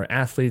 Or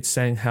athletes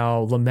saying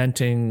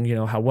lamenting,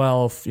 how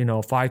well,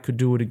 if I could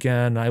do it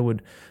again, I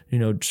would,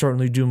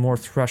 certainly do more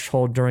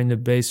threshold during the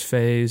base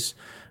phase.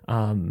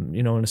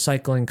 In a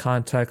cycling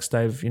context,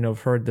 I've,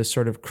 heard this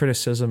sort of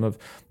criticism of,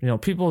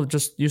 people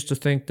just used to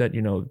think that,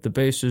 the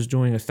base is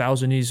doing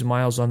 1,000 easy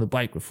miles on the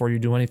bike before you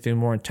do anything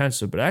more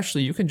intensive. But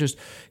actually, you can just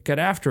get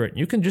after it.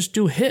 You can just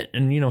do HIIT,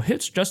 and,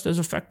 HIIT's just as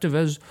effective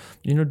as,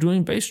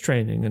 doing base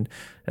training. And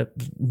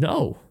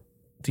no,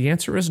 the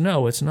answer is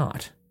no, it's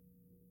not.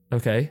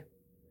 Okay.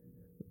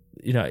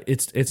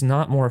 It's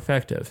not more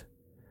effective.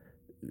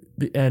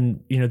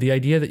 And, the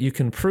idea that you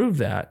can prove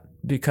that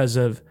because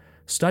of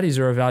studies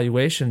or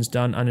evaluations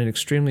done on an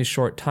extremely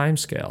short time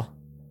scale,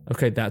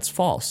 okay, that's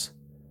false.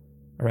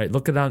 All right,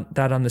 look at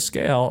that on the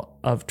scale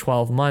of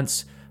 12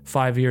 months,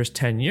 5 years,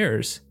 10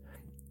 years,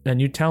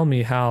 and you tell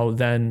me how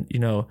then,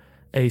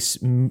 a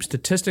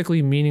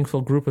statistically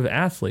meaningful group of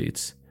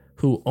athletes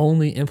who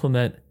only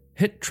implement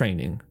HIIT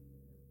training,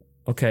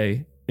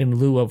 okay, in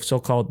lieu of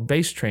so-called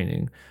base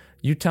training,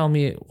 you tell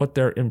me what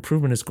their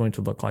improvement is going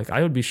to look like.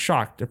 I would be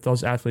shocked if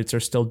those athletes are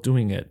still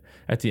doing it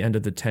at the end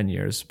of the 10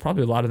 years.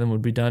 Probably a lot of them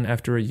would be done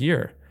after a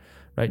year,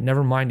 right?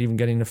 Never mind even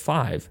getting to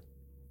 5.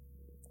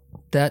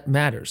 That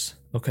matters,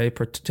 okay?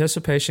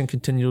 Participation,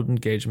 continued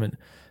engagement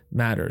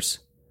matters,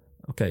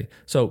 okay?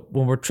 So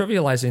when we're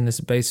trivializing this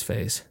base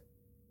phase,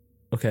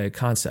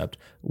 concept,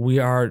 we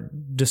are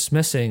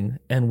dismissing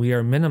and we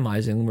are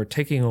minimizing, we're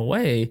taking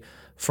away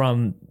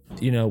from,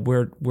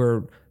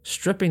 we're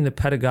stripping the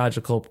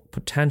pedagogical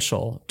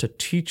potential to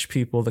teach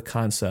people the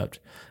concept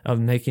of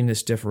making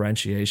this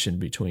differentiation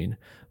between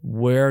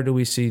where do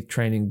we see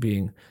training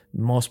being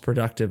most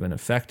productive and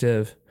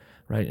effective,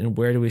 right? And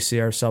where do we see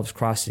ourselves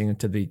crossing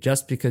into the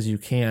just because you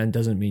can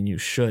doesn't mean you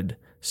should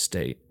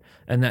state.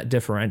 And that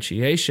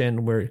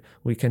differentiation where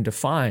we can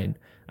define,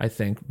 I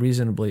think,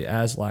 reasonably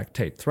as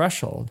lactate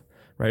threshold,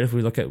 right? If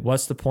we look at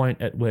what's the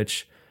point at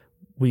which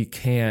we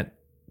can't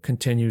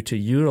continue to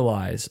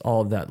utilize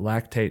all of that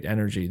lactate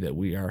energy that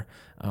we are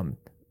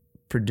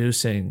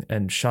producing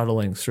and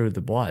shuttling through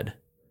the blood,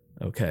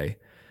 okay?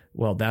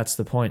 Well, that's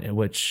the point at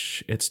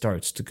which it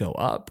starts to go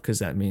up, because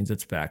that means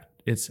it's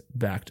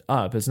backed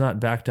up. It's not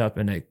backed up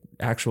in a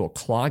actual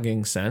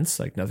clogging sense,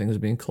 like nothing is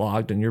being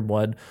clogged in your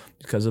blood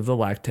because of the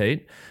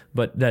lactate,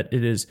 but that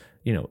it is,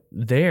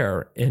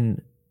 there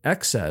in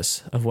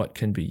excess of what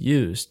can be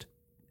used.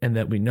 And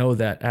that we know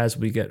that as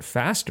we get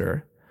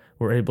faster,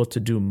 we're able to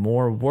do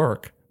more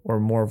work or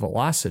more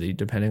velocity,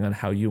 depending on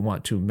how you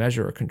want to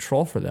measure or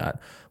control for that.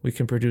 We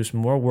can produce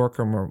more work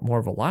or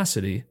more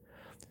velocity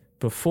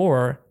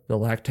before the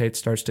lactate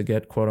starts to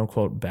get quote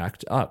unquote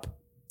backed up.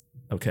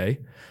 Okay.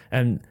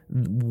 And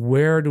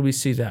where do we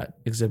see that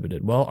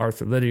exhibited? Well,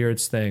 Arthur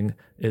Lydiard's thing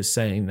is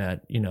saying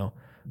that,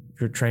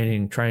 you're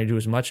trying to do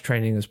as much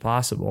training as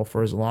possible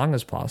for as long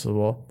as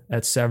possible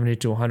at 70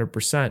 to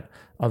 100%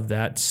 of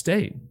that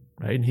state,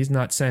 right? And he's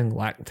not saying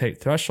lactate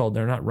threshold.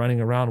 They're not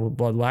running around with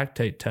blood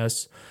lactate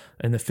tests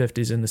in the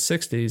 50s and the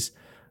 60s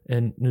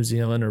in New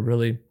Zealand or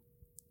really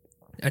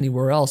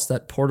anywhere else.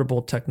 That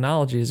portable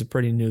technology is a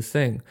pretty new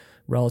thing,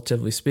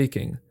 relatively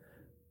speaking.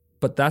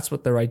 But that's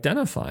what they're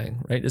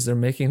identifying, right? Is they're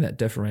making that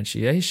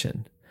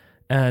differentiation.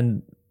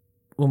 And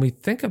when we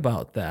think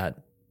about that,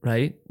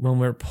 right, when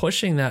we're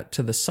pushing that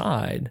to the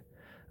side,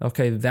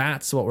 okay,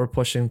 that's what we're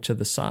pushing to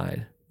the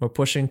side. We're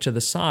pushing to the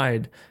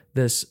side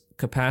this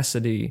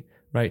capacity,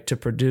 right, to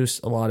produce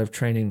a lot of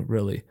training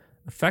really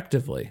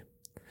effectively.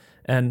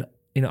 And,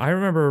 I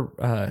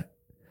remember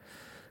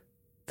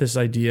this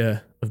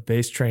idea of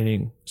base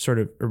training sort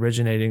of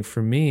originating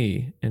for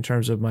me in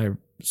terms of my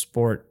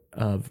sport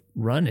of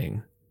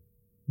running,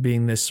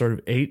 being this sort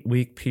of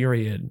 8-week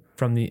period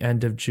from the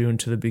end of June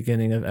to the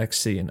beginning of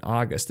XC in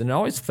August. And it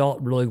always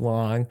felt really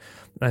long.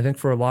 And I think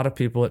for a lot of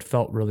people, it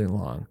felt really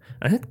long.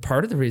 I think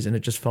part of the reason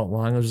it just felt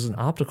long was an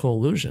optical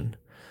illusion,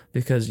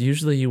 because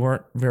usually you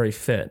weren't very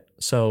fit.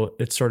 So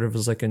it sort of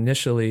was like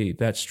initially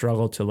that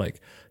struggle to like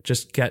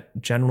just get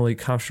generally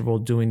comfortable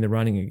doing the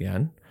running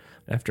again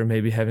after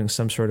maybe having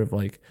some sort of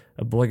like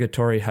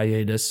obligatory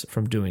hiatus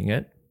from doing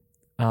it.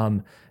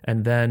 And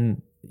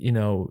then,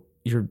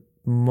 you're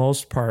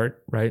most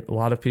part, right? A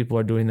lot of people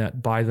are doing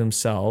that by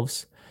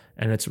themselves,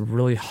 and it's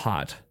really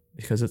hot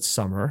because it's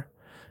summer.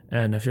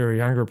 And if you're a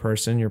younger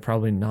person, you're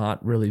probably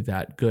not really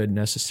that good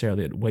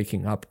necessarily at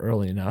waking up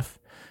early enough.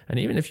 And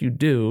even if you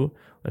do,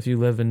 if you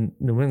live in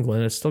New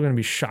England, it's still going to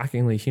be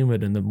shockingly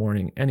humid in the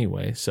morning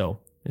anyway. So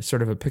it's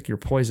sort of a pick your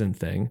poison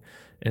thing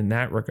in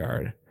that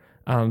regard.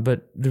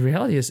 But the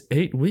reality is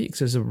 8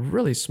 weeks is a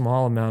really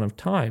small amount of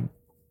time.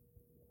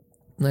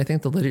 And I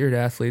think the Lydiard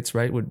athletes,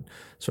 right, would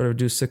sort of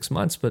do 6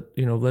 months, but,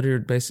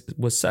 Lydiard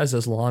says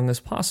as long as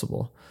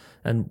possible.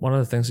 And one of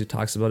the things he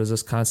talks about is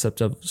this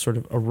concept of sort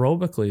of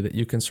aerobically that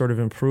you can sort of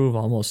improve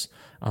almost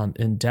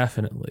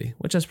indefinitely,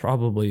 which is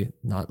probably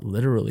not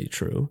literally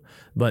true,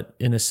 but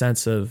in a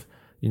sense of,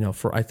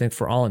 I think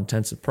for all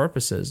intents and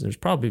purposes, there's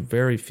probably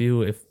very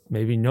few, if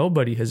maybe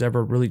nobody has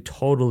ever really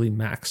totally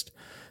maxed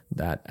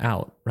that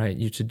out,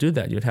 right? To do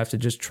that, you'd have to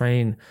just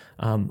train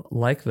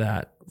like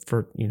that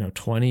for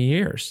 20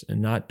 years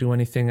and not do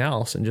anything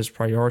else and just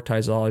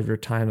prioritize all of your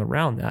time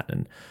around that.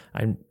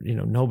 And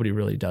nobody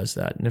really does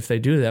that. And if they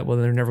do that, well,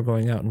 they're never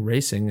going out and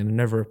racing and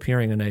never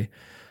appearing in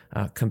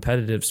a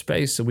competitive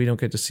space, so we don't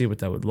get to see what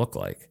that would look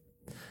like.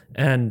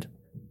 And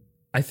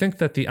I think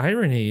that the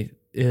irony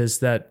is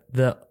that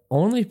the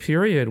only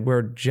period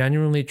where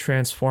genuinely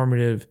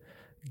transformative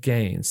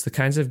gains, the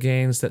kinds of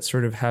gains that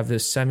sort of have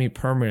this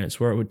semi-permanence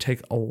where it would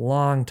take a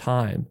long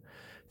time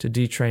to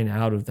detrain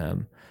out of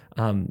them,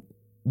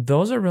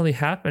 those are really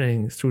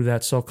happening through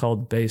that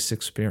so-called base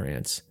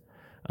experience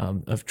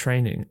of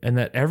training, and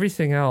that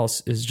everything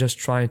else is just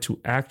trying to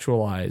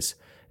actualize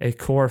a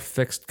core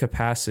fixed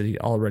capacity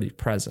already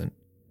present.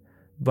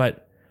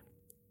 But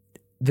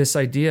this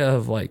idea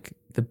of like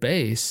the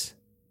base,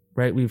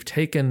 right? We've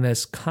taken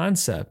this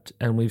concept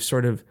and we've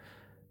sort of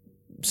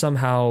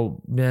somehow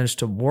managed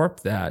to warp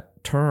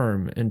that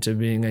term into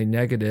being a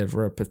negative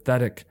or a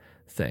pathetic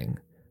thing.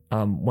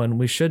 When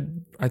we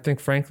should, I think,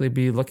 frankly,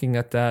 be looking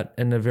at that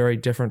in a very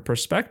different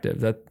perspective,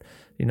 that,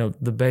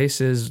 the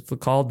base is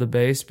called the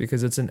base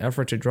because it's an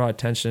effort to draw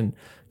attention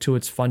to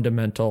its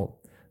fundamental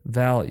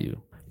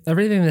value.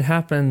 Everything that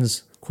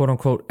happens, quote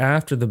unquote,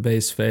 after the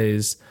base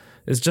phase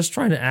is just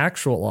trying to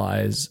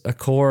actualize a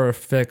core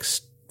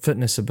fixed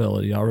fitness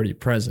ability already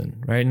present,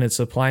 right? And it's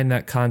applying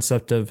that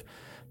concept of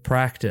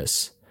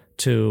practice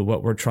to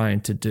what we're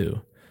trying to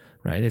do.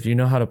 right? If you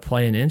know how to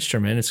play an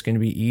instrument, it's going to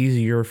be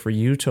easier for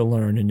you to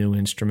learn a new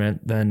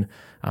instrument than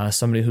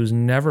somebody who's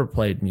never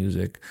played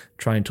music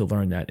trying to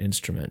learn that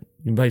instrument.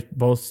 You might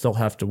both still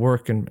have to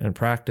work and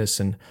practice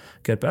and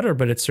get better,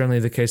 but it's certainly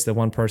the case that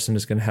one person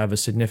is going to have a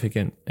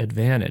significant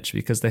advantage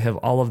because they have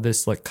all of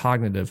this like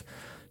cognitive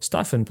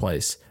stuff in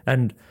place.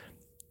 And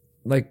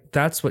like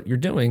that's what you're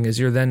doing is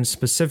you're then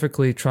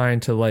specifically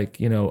trying to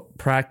like,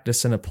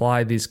 practice and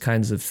apply these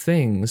kinds of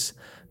things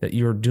that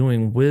you're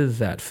doing with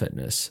that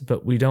fitness.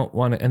 But we don't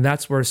want to, and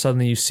that's where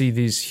suddenly you see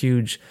these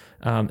huge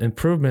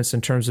improvements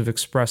in terms of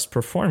expressed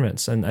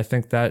performance. And I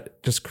think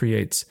that just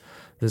creates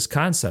this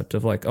concept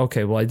of like,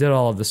 okay, well, I did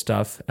all of this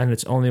stuff and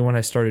it's only when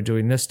I started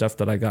doing this stuff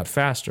that I got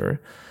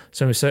faster.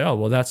 So we say, oh,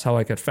 well, that's how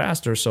I get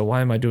faster. So why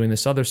am I doing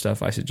this other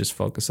stuff? I should just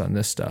focus on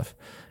this stuff.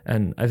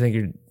 And I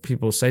think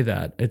people say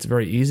that. It's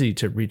very easy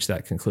to reach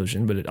that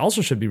conclusion, but it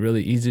also should be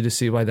really easy to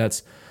see why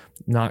that's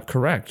not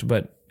correct.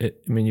 But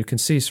you can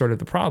see sort of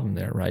the problem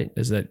there, right?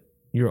 Is that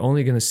you're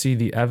only going to see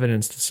the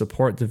evidence to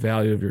support the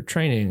value of your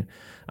training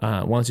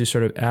once you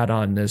sort of add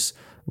on this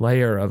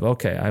layer of,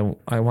 okay,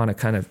 I want to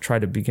kind of try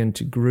to begin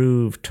to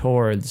groove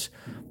towards,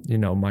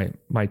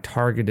 my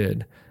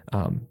targeted,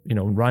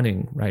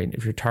 running, right?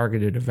 If your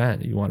targeted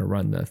event, you want to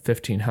run the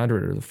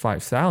 1500 or the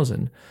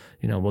 5000,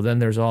 well, then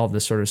there's all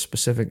this sort of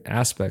specific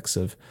aspects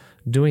of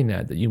doing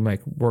that you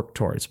might work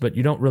towards, but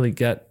you don't really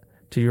get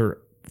to your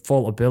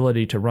full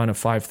ability to run a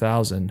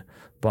 5000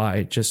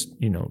 by just,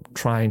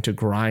 trying to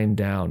grind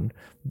down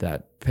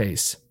that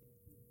pace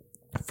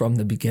from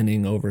the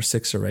beginning over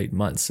 6 or 8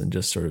 months and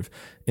just sort of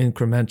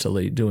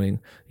incrementally doing,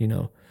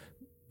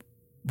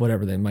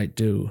 whatever they might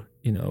do,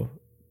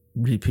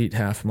 repeat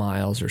half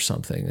miles or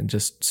something and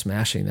just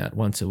smashing that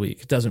once a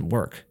week. It doesn't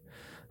work.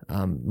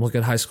 Look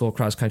at high school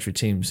cross-country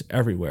teams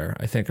everywhere,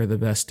 I think are the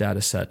best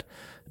data set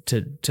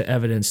to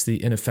evidence the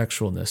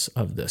ineffectualness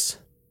of this.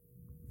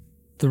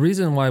 The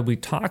reason why we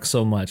talk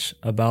so much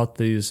about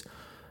these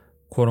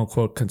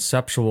quote-unquote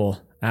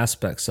conceptual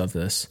aspects of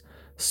this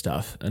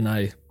stuff, and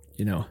I,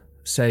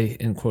 say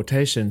in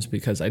quotations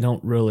because I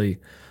don't really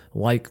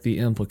like the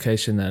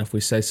implication that if we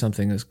say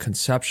something is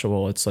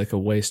conceptual, it's like a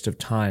waste of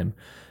time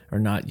or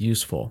not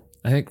useful.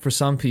 I think for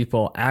some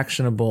people,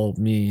 actionable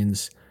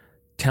means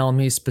tell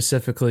me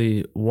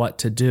specifically what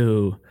to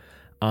do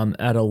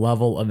at a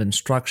level of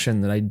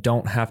instruction that I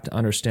don't have to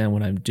understand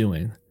what I'm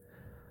doing.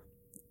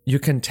 You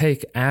can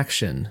take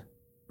action,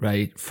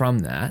 right, from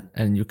that,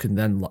 and you can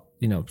then,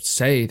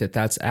 say that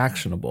that's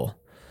actionable,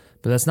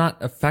 but that's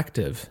not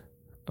effective.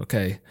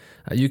 Okay,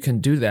 you can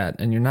do that,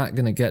 and you're not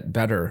going to get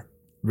better.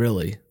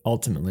 Really,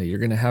 ultimately, you're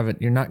going to have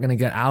it. You're not going to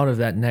get out of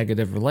that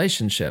negative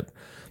relationship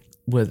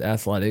with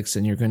athletics,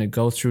 and you're going to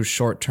go through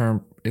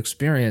short-term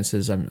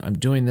experiences. I'm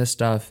doing this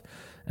stuff,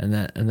 and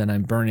then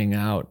I'm burning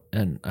out,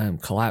 and I'm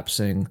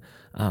collapsing.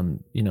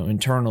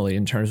 Internally,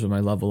 in terms of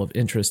my level of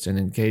interest and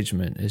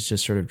engagement, is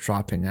just sort of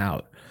dropping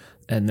out.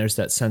 And there's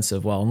that sense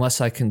of, well, unless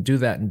I can do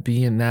that and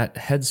be in that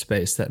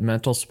headspace, that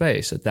mental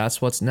space,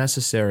 that's what's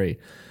necessary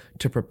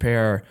to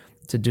prepare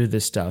to do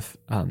this stuff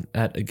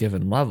at a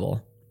given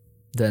level,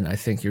 then I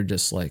think you're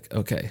just like,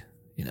 okay,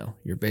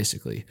 you're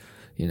basically,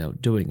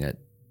 doing it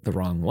the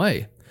wrong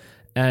way.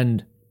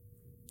 And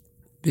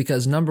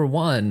because number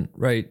one,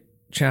 right,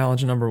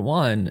 challenge number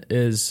one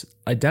is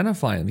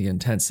identifying the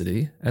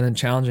intensity, and then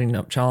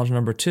challenge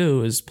number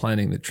two is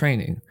planning the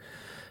training.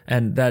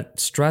 And that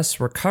stress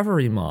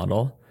recovery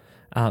model,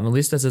 at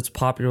least as it's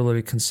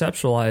popularly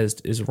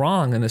conceptualized, is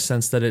wrong in the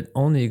sense that it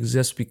only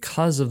exists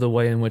because of the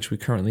way in which we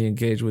currently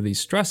engage with these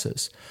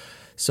stresses.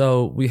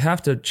 So we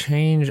have to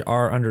change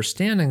our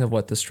understanding of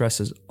what the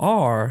stresses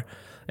are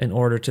in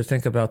order to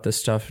think about this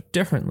stuff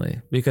differently.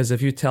 Because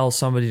if you tell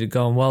somebody to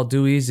go, well,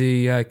 do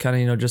easy,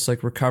 kind of, just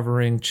like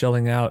recovering,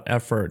 chilling out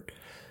effort.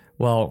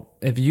 Well,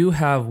 if you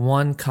have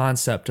one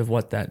concept of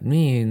what that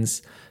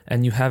means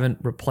and you haven't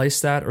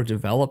replaced that or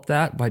developed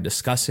that by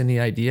discussing the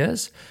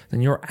ideas,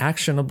 then your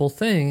actionable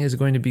thing is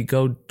going to be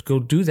go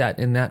do that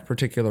in that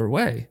particular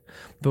way.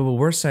 But what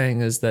we're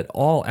saying is that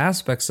all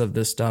aspects of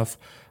this stuff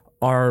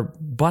are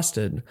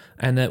busted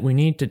and that we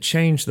need to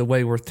change the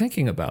way we're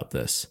thinking about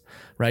this,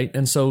 right?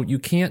 And so you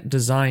can't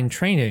design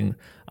training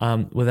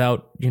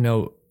without,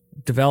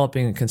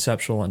 developing a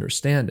conceptual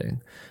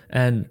understanding.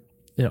 And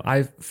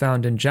I've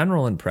found in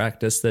general in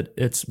practice that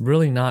it's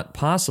really not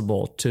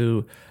possible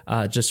to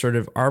just sort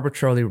of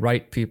arbitrarily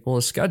write people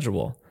a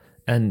schedule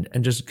and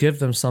just give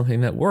them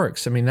something that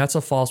works. I mean, that's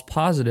a false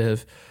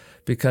positive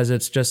because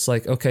it's just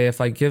like, okay,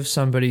 if I give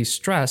somebody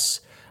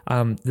stress,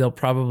 they'll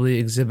probably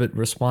exhibit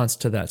response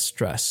to that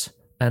stress.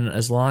 And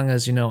as long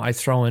as, I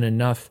throw in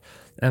enough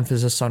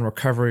emphasis on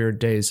recovery or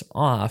days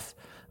off,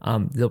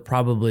 they'll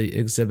probably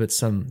exhibit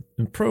some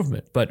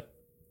improvement. But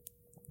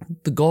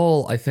the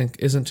goal, I think,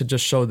 isn't to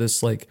just show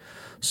this like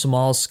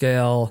small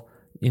scale,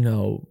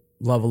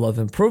 level of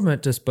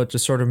improvement, but to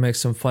sort of make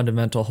some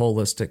fundamental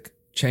holistic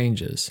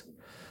changes.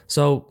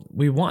 So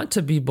we want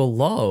to be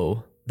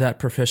below that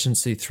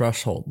proficiency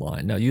threshold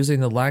line. Now,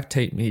 using the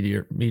lactate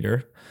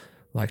meteor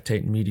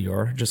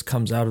just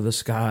comes out of the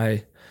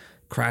sky,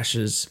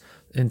 crashes,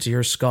 into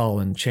your skull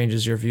and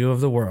changes your view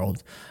of the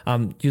world.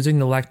 Using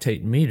the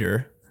lactate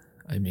meter,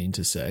 I mean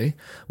to say,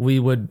 we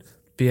would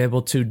be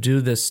able to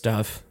do this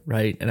stuff,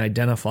 right, and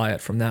identify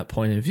it from that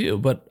point of view.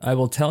 But I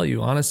will tell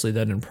you honestly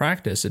that in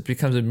practice, it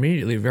becomes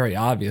immediately very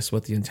obvious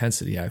what the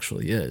intensity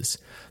actually is.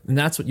 And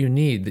that's what you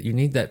need, that you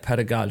need that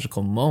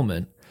pedagogical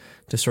moment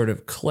to sort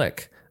of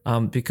click.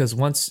 Because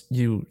once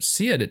you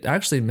see it, it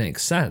actually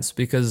makes sense,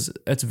 because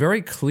it's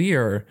very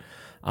clear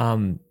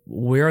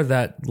where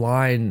that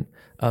line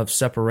of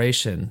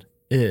separation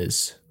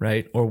is,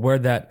 right? Or where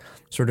that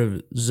sort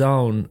of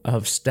zone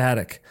of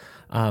static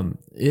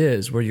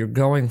is, where you're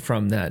going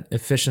from that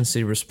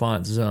efficiency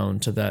response zone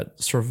to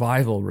that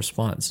survival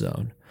response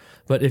zone.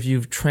 But if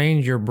you've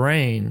trained your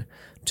brain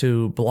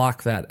to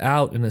block that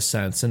out in a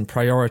sense and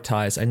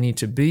prioritize, I need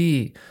to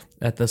be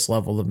at this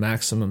level of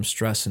maximum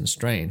stress and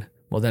strain,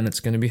 well, then it's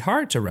going to be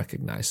hard to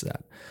recognize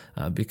that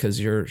because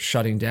you're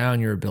shutting down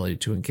your ability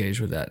to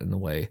engage with that in a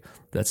way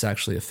that's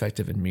actually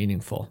effective and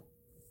meaningful.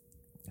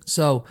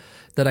 So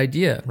that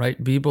idea,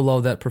 right, be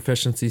below that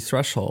proficiency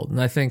threshold.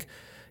 And I think,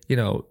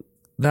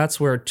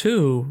 that's where,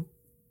 too,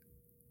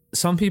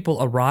 some people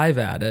arrive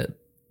at it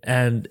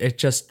and it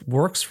just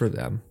works for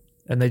them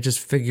and they just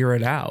figure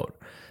it out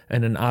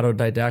in an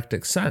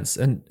autodidactic sense.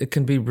 And it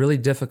can be really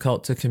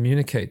difficult to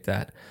communicate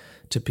that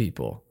to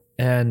people.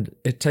 And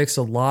it takes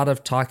a lot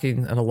of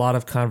talking and a lot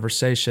of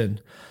conversation.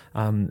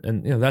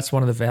 And that's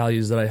one of the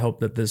values that I hope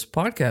that this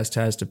podcast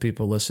has to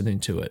people listening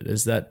to it,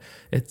 is that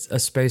it's a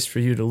space for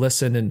you to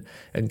listen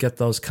and get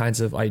those kinds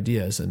of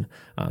ideas. And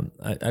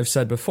I've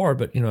said before,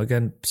 but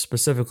again,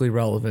 specifically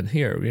relevant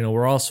here,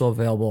 we're also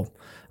available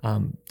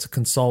to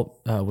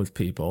consult with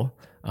people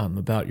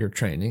about your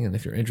training. And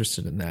if you're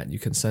interested in that, you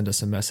can send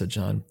us a message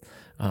on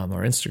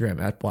our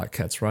Instagram at Black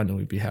Cats Run, and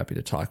we'd be happy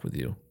to talk with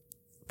you.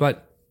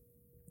 But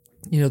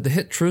the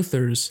hit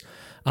truthers,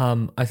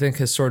 I think,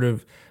 have sort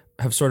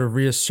of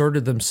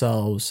reasserted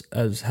themselves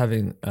as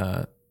having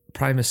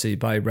primacy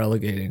by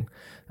relegating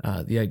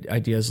the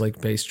ideas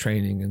like base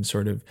training and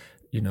sort of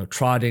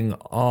trotting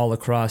all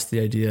across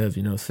the idea of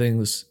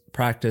things,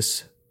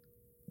 practice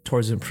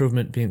towards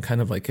improvement being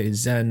kind of like a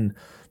Zen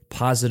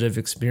positive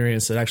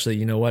experience that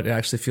actually, it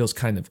actually feels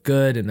kind of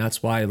good, and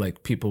that's why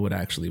like people would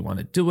actually want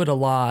to do it a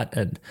lot,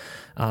 and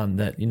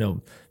that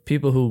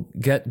people who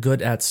get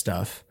good at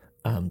stuff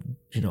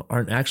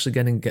aren't actually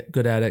getting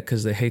good at it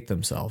because they hate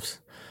themselves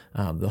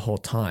the whole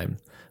time.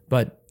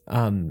 But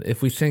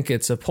if we think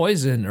it's a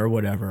poison or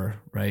whatever,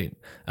 right,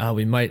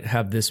 we might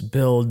have this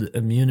build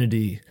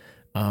immunity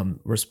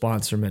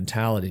response or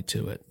mentality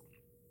to it.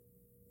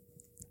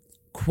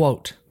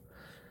 Quote,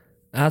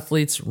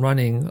 athletes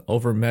running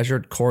over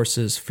measured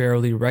courses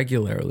fairly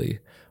regularly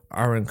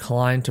are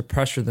inclined to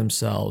pressure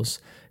themselves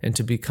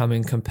into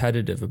becoming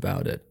competitive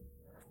about it.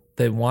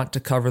 They want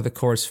to cover the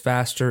course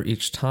faster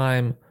each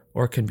time,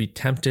 or can be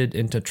tempted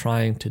into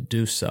trying to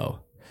do so.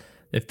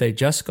 If they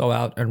just go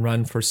out and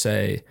run for,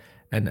 say,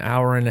 an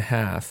hour and a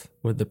half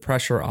with the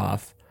pressure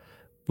off,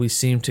 we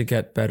seem to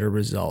get better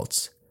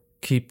results.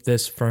 Keep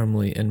this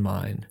firmly in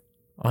mind.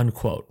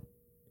 Unquote.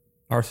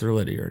 Arthur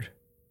Lydiard.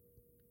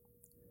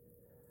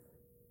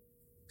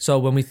 So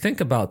when we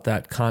think about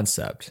that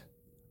concept,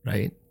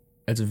 right,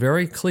 it's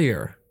very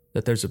clear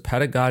that there's a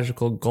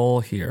pedagogical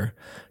goal here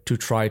to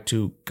try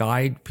to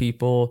guide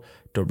people,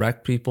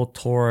 direct people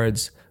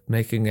towards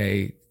making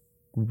a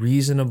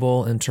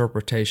reasonable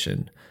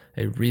interpretation,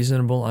 a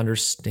reasonable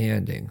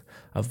understanding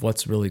of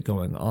what's really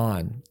going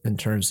on in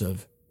terms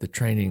of the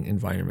training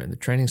environment, the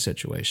training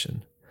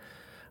situation.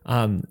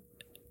 And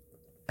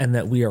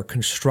that we are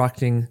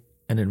constructing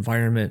an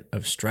environment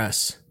of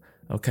stress.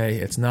 Okay,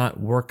 it's not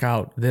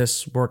workout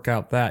this,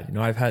 workout that.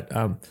 I've had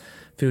a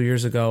few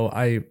years ago,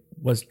 I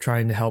was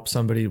trying to help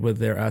somebody with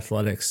their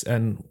athletics,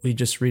 and we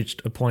just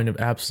reached a point of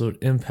absolute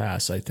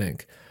impasse, I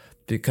think,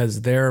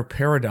 because their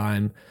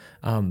paradigm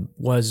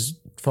was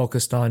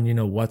focused on,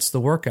 what's the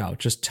workout?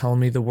 Just tell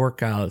me the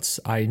workouts.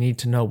 I need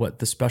to know what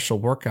the special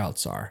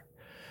workouts are.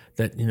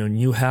 That,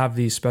 you have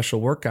these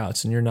special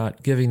workouts and you're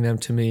not giving them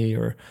to me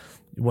or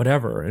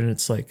whatever. And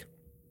it's like,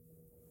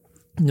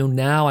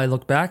 now I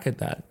look back at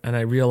that and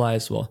I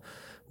realize, well,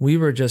 we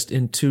were just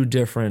in two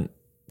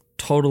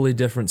totally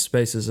different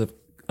spaces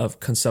of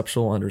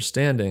conceptual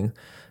understanding.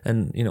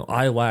 And,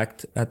 I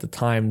lacked at the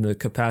time the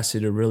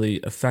capacity to really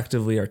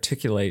effectively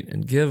articulate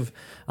and give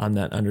on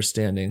that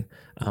understanding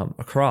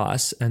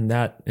across. And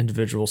that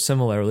individual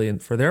similarly,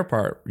 and for their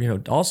part,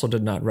 also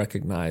did not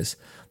recognize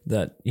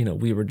that,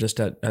 we were just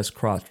as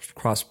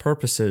cross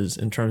purposes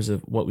in terms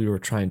of what we were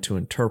trying to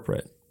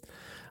interpret.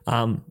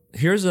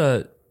 Here's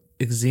a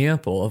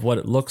example of what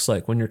it looks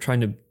like when you're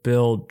trying to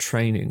build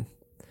training.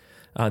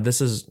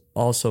 This is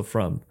also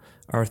from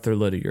Arthur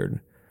Lydiard.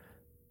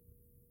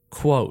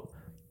 Quote,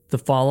 the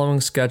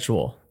following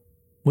schedule,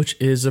 which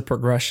is a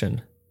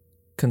progression,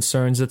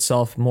 concerns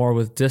itself more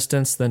with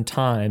distance than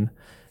time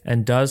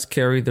and does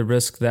carry the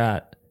risk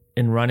that,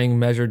 in running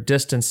measured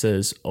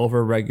distances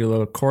over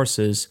regular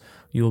courses,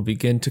 you will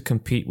begin to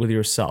compete with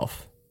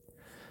yourself.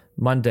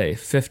 Monday,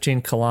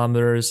 15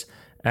 kilometers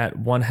at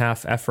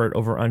 1/2 effort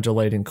over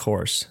undulating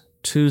course.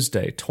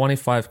 Tuesday,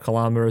 25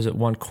 kilometers at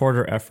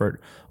 1/4 effort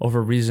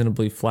over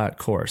reasonably flat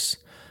course.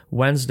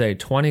 Wednesday,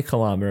 20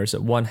 kilometers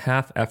at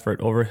 1/2 effort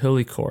over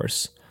hilly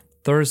course.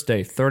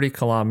 Thursday, 30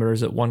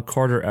 kilometers at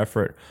 1/4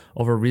 effort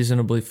over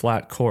reasonably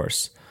flat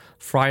course.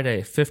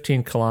 Friday,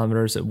 15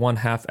 kilometers at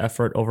 1/2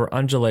 effort over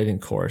undulating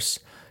course.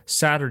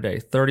 Saturday,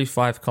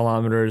 35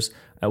 kilometers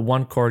at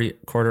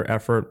 1/4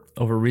 effort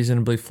over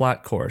reasonably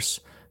flat course.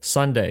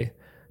 Sunday,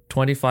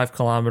 25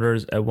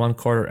 kilometers at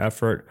 1/4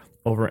 effort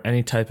over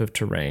any type of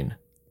terrain,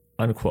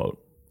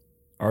 unquote.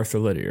 Arthur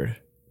Lydiard.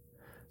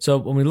 So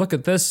when we look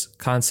at this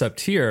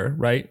concept here,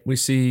 right, we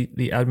see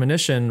the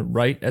admonition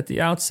right at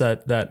the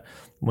outset that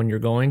when you're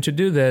going to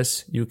do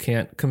this, you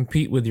can't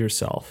compete with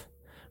yourself,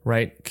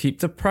 right?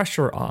 Keep the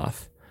pressure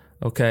off,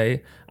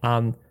 okay?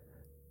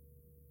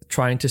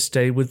 Trying to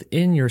stay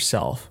within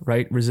yourself,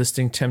 right?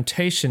 Resisting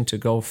temptation to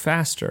go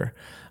faster.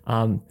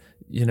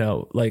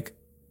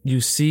 You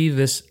see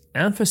this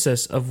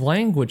emphasis of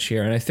language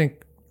here. And I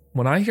think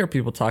when I hear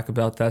people talk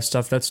about that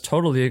stuff, that's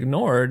totally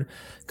ignored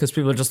because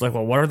people are just like,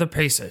 well, what are the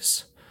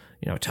paces?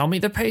 Tell me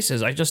the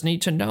paces. I just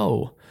need to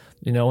know,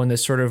 in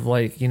this sort of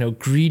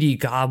greedy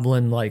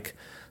goblin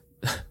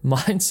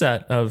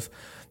mindset of,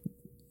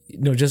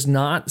 just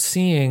not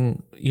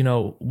seeing,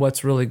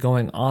 what's really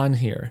going on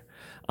here.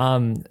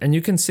 And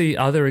you can see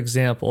other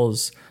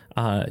examples,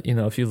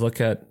 if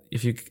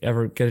you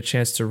ever get a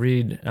chance to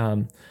read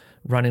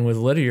Running with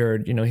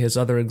Lydiard, he has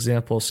other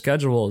example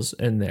schedules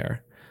in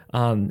there.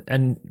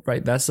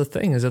 Right, that's the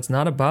thing, is it's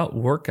not about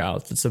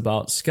workouts, it's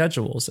about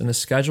schedules. And a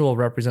schedule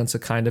represents a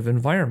kind of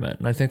environment.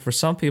 And I think for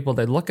some people,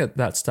 they look at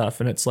that stuff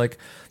and it's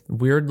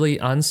weirdly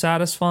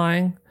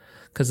unsatisfying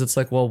because it's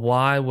well,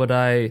 why would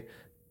I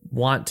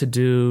want to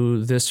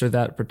do this or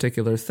that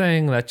particular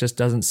thing? That just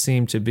doesn't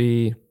seem to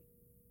be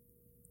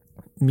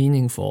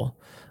meaningful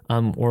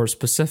or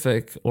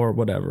specific or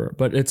whatever.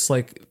 But it's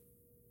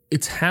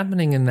it's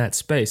happening in that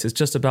space. It's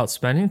just about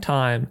spending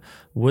time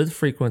with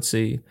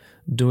frequency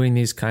doing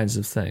these kinds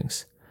of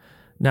things.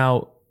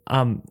 Now,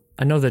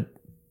 I know that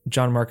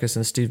John Marcus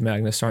and Steve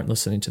Magnus aren't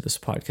listening to this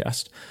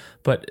podcast,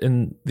 but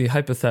in the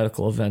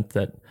hypothetical event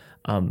that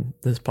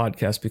this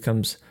podcast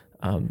becomes,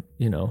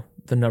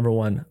 the number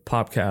one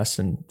podcast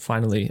and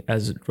finally,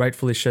 as it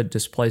rightfully should,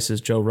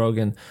 displaces Joe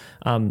Rogan,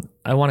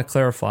 I want to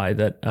clarify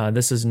that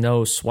this is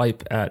no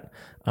swipe at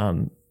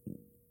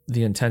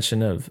the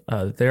intention of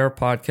their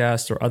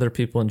podcast or other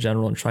people in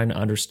general and trying to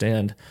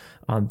understand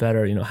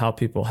better, how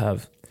people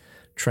have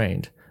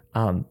trained.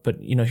 But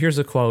here's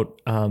a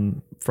quote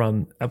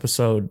from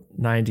episode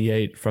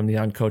 98 from the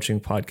On Coaching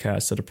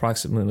podcast at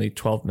approximately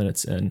 12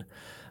 minutes in.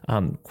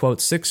 Quote,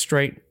 6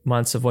 straight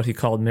months of what he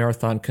called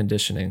marathon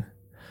conditioning.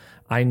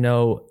 I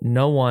know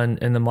no one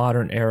in the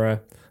modern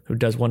era who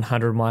does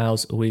 100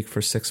 miles a week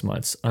for 6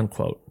 months,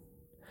 unquote.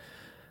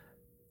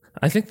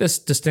 I think this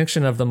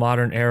distinction of the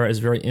modern era is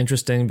very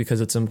interesting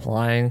because it's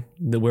implying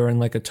that we're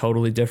in a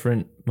totally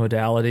different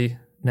modality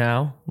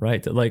now,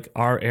 right? That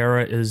our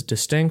era is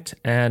distinct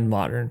and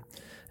modern,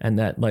 and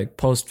that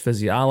post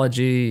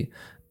physiology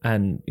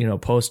and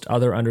post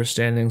other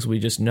understandings, we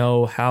just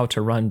know how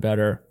to run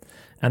better.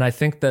 And I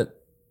think that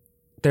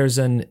there's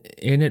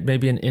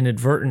maybe an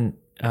inadvertent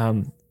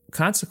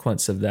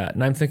consequence of that.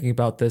 And I'm thinking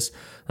about this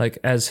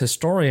as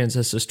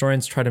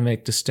historians try to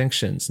make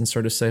distinctions and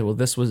sort of say, well,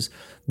 this was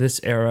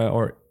this era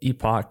or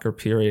epoch or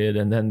period,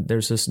 and then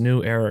there's this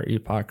new era,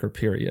 epoch or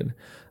period.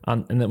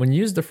 And that when you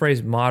use the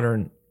phrase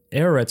modern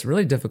era, it's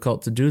really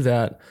difficult to do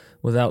that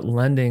without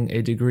lending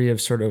a degree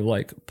of sort of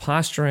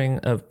posturing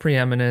of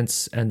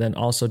preeminence and then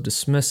also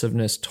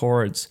dismissiveness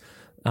towards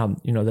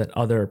that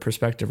other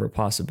perspective or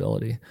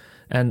possibility.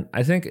 And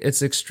I think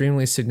it's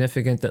extremely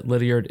significant that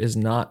Lydiard is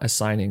not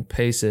assigning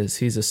paces,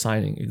 he's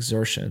assigning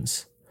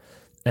exertions.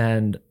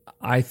 And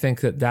I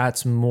think that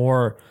that's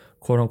more,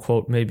 quote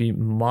unquote, maybe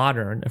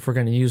modern, if we're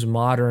going to use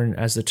modern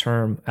as the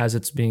term as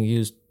it's being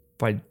used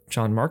by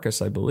John Marcus,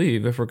 I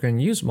believe, if we're going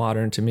to use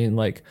modern to mean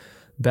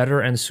better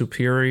and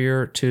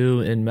superior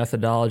to in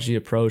methodology,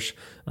 approach,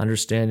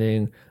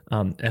 understanding,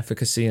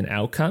 efficacy, and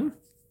outcome,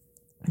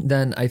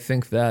 then I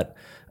think that,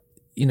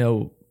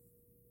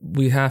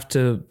 we have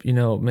to,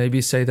 maybe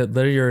say that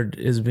Lydiard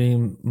is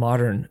being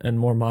modern and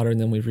more modern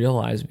than we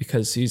realize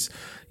because he's,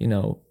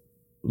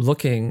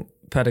 looking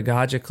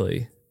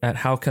pedagogically at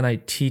how can I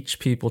teach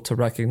people to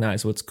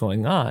recognize what's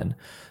going on.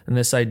 And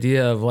this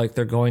idea of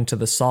they're going to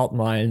the salt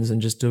mines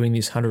and just doing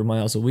these 100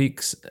 miles a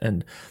week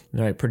and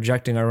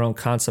projecting our own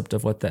concept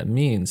of what that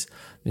means,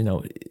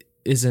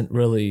 isn't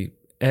really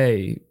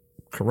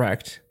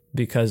correct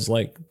because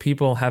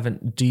people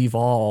haven't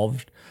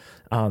devolved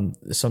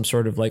some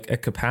sort of a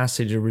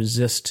capacity to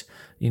resist,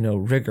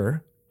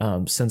 rigor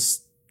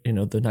since, the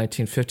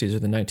 1950s or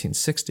the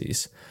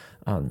 1960s.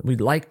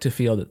 We'd like to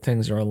feel that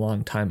things are a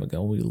long time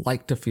ago. We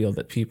like to feel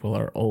that people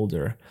are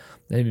older,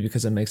 maybe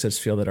because it makes us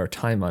feel that our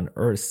time on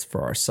earth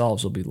for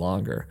ourselves will be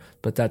longer.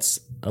 But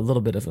that's a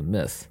little bit of a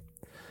myth.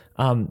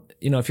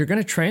 If you're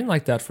going to train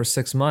like that for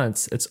 6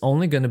 months, it's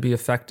only going to be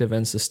effective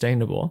and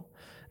sustainable.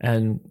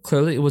 And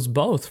clearly it was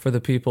both for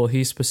the people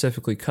he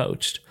specifically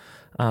coached.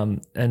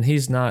 And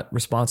he's not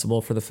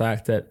responsible for the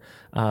fact that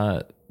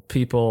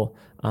people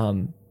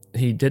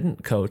he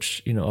didn't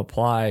coach,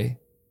 apply,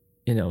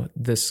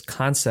 this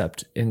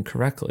concept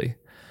incorrectly.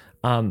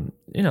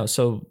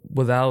 So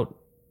without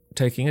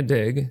taking a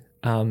dig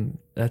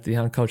at the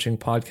Uncoaching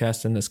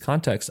podcast in this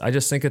context, I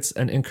just think it's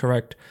an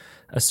incorrect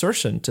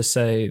assertion to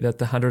say that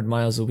the 100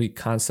 miles a week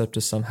concept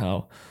is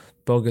somehow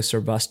bogus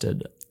or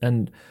busted.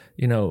 And,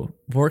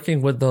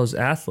 working with those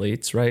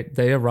athletes, right,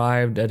 they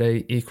arrived at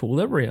a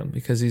equilibrium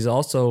because he's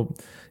also,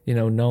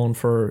 known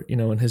for,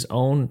 in his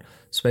own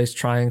space,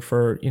 trying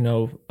for,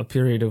 a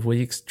period of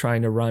weeks,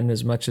 trying to run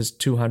as much as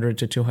 200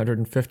 to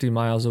 250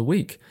 miles a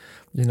week,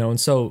 and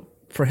so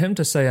for him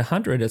to say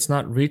 100, it's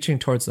not reaching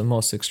towards the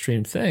most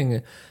extreme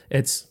thing.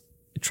 It's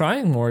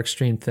trying more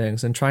extreme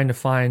things and trying to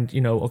find,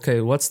 okay,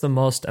 what's the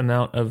most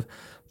amount of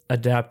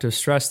adaptive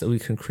stress that we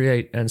can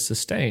create and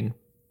sustain?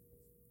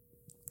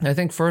 I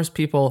think first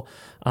people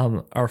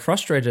are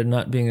frustrated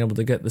not being able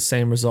to get the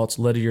same results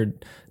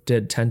Lydiard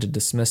did, tend to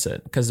dismiss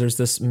it because there's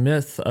this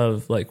myth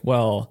of like,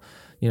 well,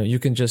 you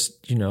can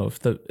just,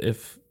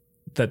 if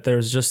that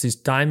there's just these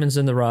diamonds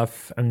in the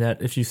rough and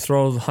that if you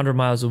throw 100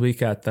 miles a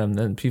week at them,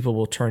 then people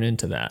will turn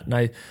into that. And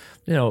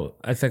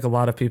I think a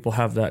lot of people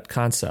have that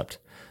concept,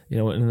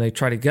 and they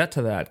try to get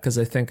to that because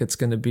they think it's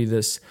going to be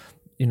this,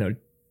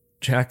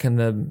 Jack and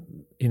the,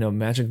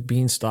 magic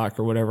beanstalk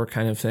or whatever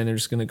kind of thing. They're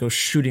just going to go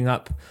shooting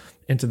up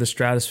into the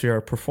stratosphere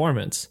of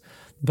performance.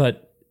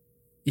 But,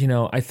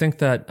 I think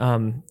that,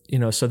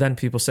 so then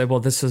people say, well,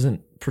 this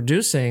isn't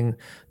producing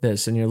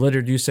this. And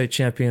Lydiard USA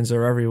champions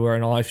are everywhere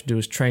and all I have to do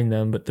is train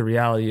them. But the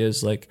reality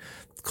is like,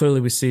 clearly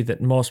we see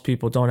that most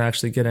people don't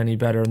actually get any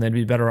better and they'd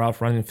be better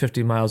off running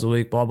 50 miles a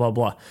week, blah, blah,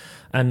 blah.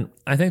 And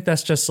I think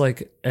that's just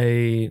like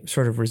a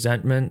sort of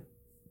resentment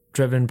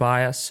driven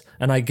bias.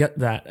 And I get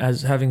that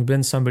as having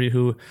been somebody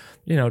who,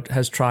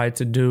 has tried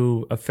to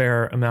do a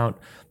fair amount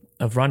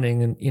of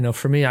running. And,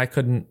 for me,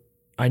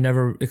 I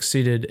never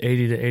exceeded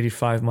 80 to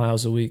 85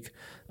 miles a week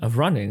of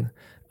running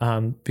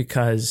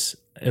because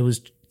it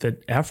was the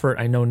effort.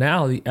 I know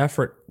now the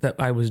effort that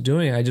I was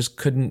doing, I just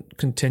couldn't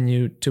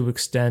continue to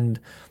extend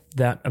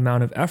that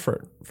amount of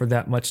effort for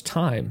that much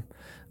time.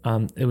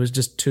 It was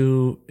just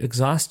too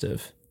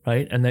exhaustive,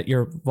 right? And that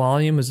your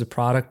volume is a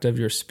product of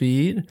your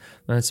speed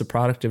and it's a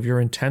product of your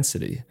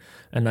intensity.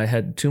 And I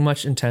had too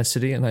much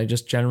intensity and I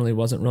just generally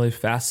wasn't really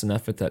fast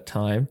enough at that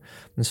time.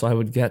 And so I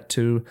would get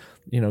to,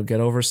 get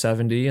over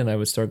 70 and I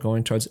would start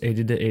going towards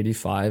 80 to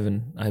 85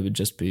 and I would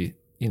just be,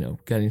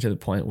 getting to the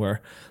point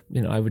where,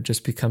 I would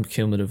just become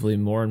cumulatively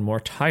more and more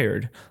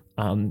tired,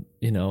 and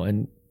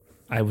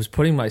I was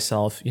putting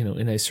myself,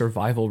 in a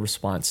survival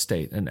response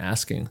state and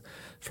asking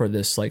for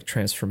this like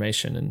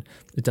transformation, and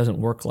it doesn't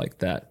work like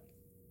that.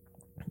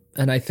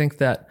 And I think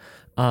that,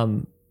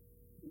 Lydiard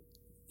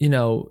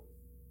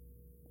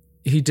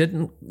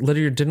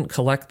didn't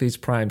collect these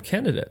prime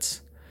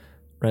candidates,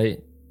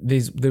 right?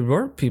 There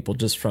were people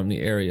just from the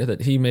area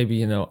that he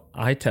maybe,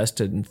 eye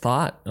tested and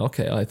thought,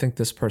 okay, I think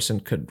this person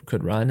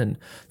could run.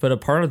 But a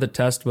part of the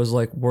test was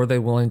like, were they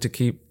willing to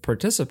keep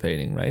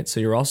participating, right?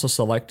 So you're also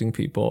selecting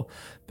people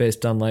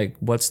based on like,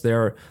 what's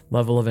their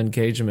level of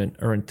engagement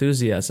or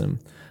enthusiasm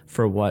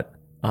for what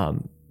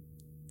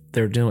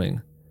they're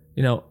doing.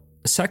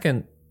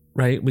 Second,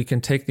 right, we can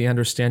take the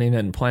understanding that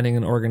in planning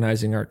and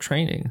organizing our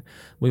training,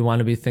 we want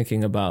to be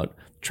thinking about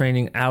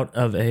training out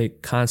of a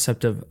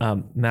concept of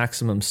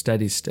maximum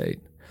steady state.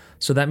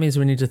 So that means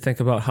we need to think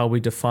about how we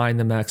define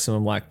the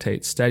maximum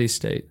lactate steady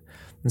state.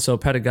 And so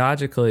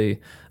pedagogically,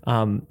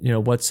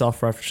 what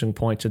self-referencing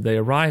point did they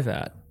arrive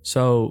at?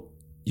 So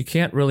you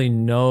can't really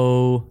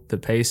know the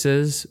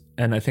paces,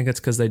 and I think it's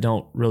because they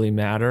don't really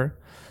matter.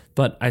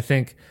 But I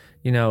think,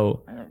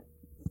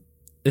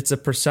 it's a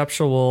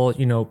perceptual,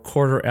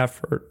 quarter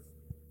effort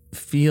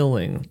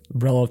feeling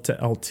relative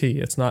to LT.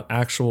 It's not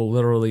actual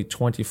literally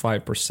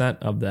 25%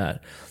 of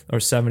that or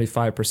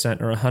 75%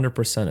 or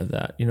 100% of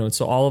that, and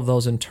so all of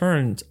those in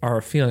turn are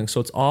a feeling. So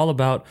it's all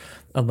about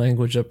a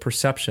language of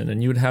perception,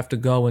 and you would have to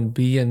go and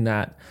be in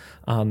that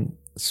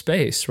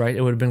space, right?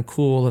 It would have been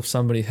cool if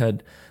somebody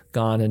had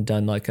gone and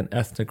done like an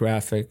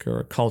ethnographic or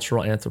a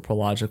cultural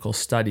anthropological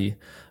study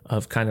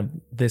of kind of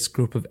this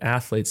group of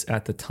athletes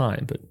at the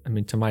time. But I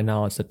mean, to my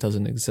knowledge, that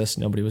doesn't exist.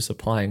 Nobody was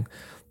applying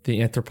the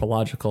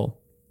anthropological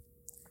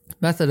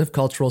method of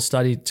cultural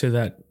study to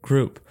that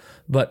group.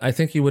 But I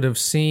think you would have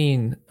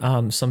seen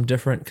some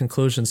different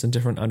conclusions and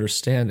different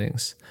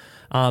understandings.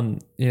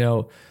 And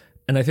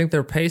I think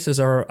their paces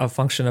are a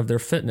function of their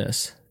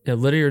fitness.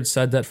 Lydiard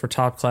said that for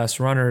top class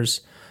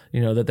runners,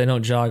 that they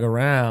don't jog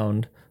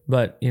around,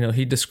 but,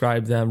 he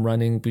described them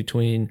running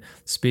between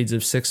speeds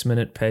of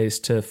 6-minute pace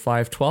to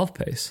 5:12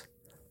 pace.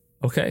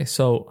 Okay,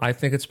 so I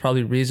think it's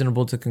probably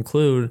reasonable to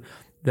conclude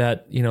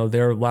that,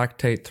 their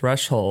lactate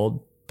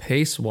threshold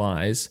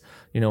pace-wise,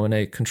 in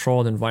a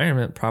controlled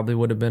environment probably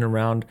would have been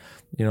around,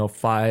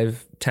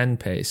 5:10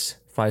 pace,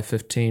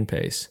 5:15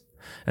 pace.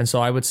 And so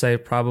I would say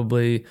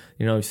probably,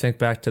 think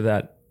back to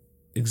that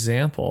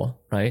example,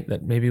 right,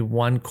 that maybe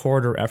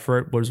 1/4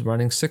 effort was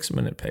running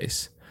 6-minute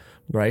pace,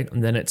 right?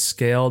 And then it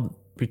scaled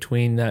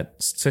between that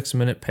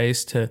 6-minute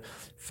pace to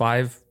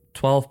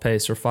 5:12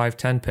 pace or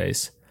 5:10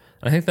 pace.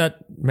 I think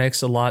that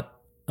makes a lot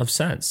of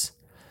sense.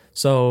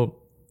 So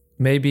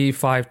maybe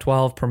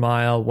 5:12 per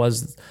mile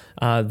was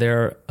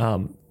their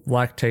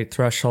lactate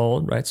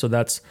threshold, right? So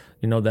that's,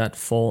 that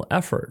full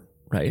effort,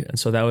 right? And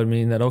so that would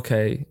mean that,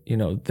 okay,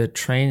 the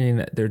training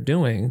that they're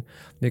doing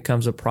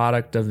becomes a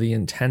product of the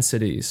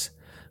intensities,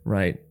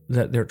 right,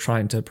 that they're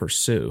trying to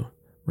pursue,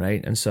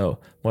 right? And so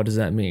what does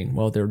that mean?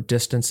 Well, their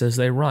distances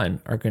they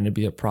run are going to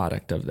be a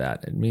product of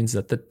that. It means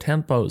that the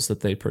tempos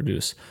that they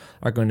produce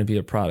are going to be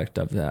a product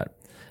of that.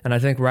 And I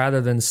think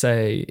rather than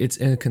say it's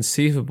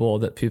inconceivable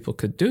that people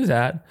could do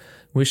that,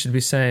 we should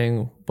be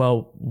saying,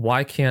 well,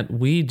 why can't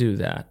we do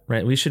that,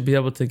 right? We should be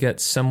able to get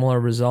similar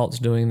results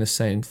doing the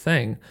same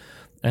thing.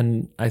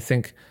 And I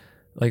think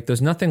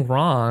there's nothing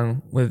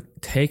wrong with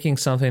taking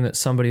something that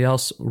somebody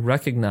else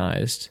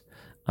recognized,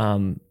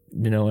 and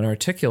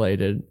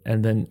articulated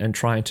and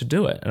trying to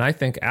do it. And I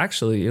think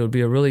actually it would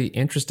be a really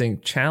interesting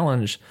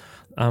challenge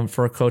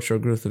for a coach or a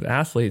group of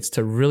athletes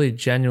to really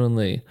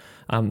genuinely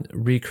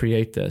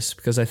recreate this,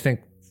 because I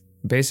think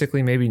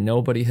basically maybe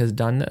nobody has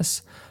done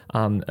this,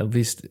 at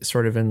least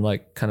sort of in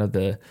kind of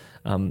the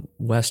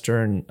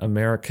Western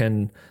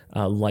American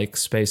like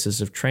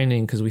spaces of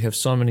training, because we have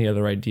so many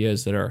other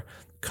ideas that are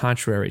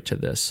contrary to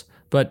this.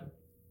 But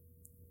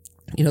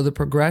the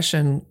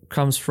progression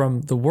comes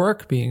from the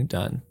work being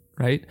done,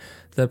 right?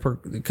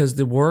 Because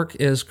the work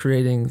is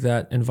creating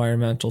that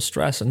environmental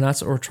stress, and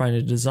that's what we're trying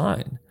to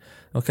design.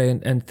 Okay,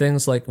 and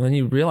things like when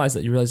you realize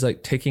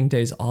taking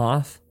days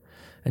off,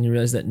 and you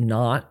realize that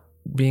not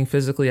being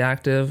physically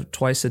active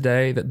twice a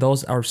day, that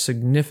those are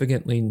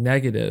significantly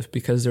negative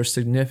because they're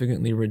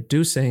significantly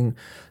reducing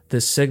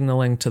the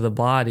signaling to the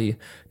body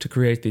to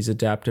create these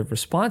adaptive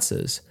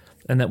responses.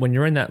 And that when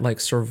you're in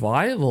that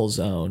survival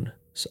zone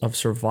of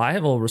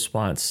survival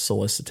response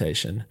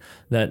solicitation,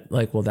 that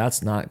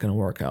that's not going to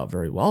work out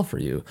very well for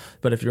you.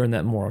 But if you're in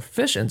that more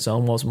efficient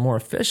zone, well, it's more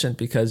efficient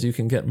because you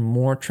can get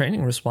more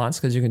training response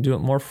because you can do it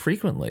more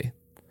frequently.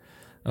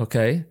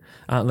 Okay?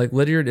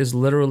 Lydiard is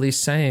literally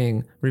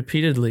saying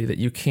repeatedly that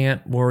you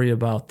can't worry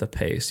about the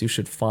pace. You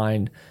should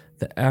find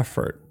the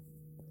effort.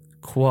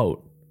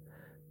 Quote,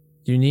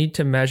 "You need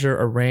to measure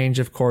a range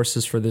of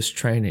courses for this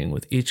training,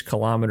 with each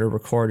kilometer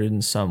recorded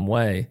in some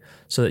way,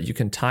 so that you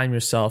can time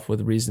yourself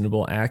with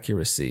reasonable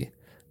accuracy.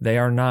 They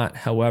are not,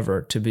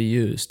 however, to be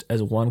used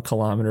as 1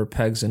 kilometer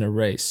pegs in a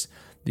race.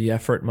 The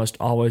effort must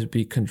always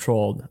be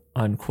controlled,"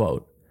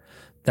 unquote.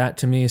 That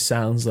to me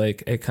sounds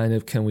like a kind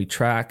of, can we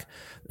track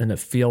in a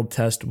field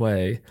test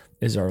way,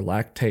 is our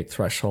lactate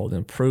threshold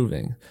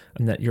improving?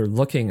 And that you're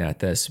looking at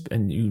this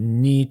and you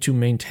need to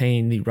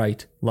maintain the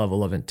right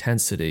level of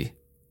intensity.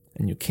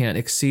 And you can't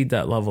exceed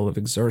that level of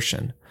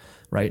exertion,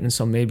 right? And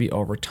so maybe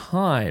over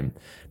time,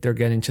 they're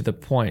getting to the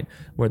point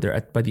where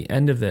by the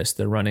end of this,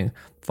 they're running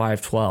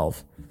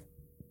 5:12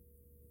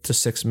 to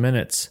 6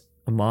 minutes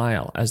a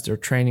mile as their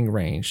training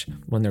range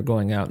when they're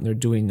going out and they're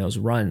doing those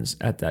runs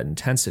at that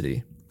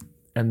intensity.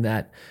 And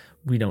that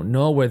we don't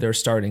know where they're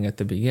starting at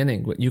the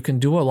beginning. But you can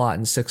do a lot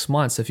in 6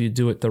 months if you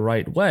do it the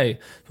right way,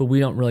 but we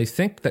don't really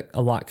think that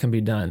a lot can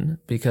be done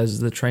because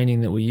the training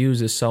that we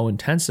use is so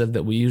intensive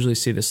that we usually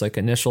see this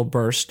initial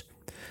burst,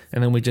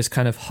 and then we just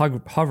kind of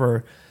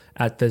hover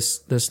at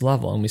this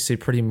level, and we see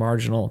pretty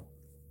marginal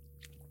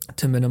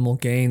to minimal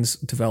gains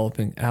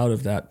developing out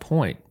of that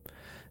point.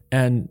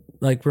 And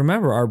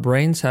remember, our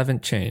brains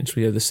haven't changed.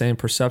 We have the same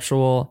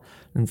perceptual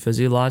and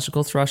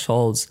physiological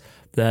thresholds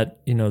that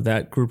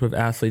that group of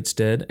athletes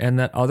did, and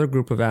that other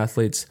group of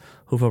athletes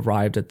who've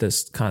arrived at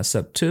this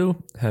concept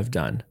too have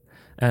done.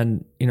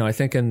 And I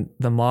think in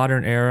the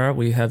modern era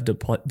we have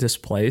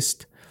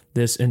displaced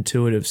this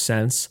intuitive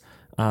sense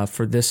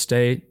for this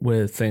state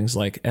with things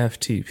like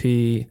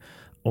FTP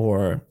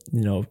or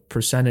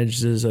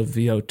percentages of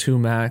VO2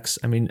 max.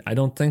 I mean, I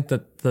don't think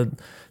that the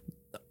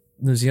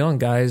New Zealand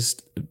guys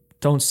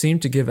don't seem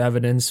to give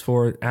evidence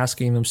for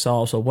asking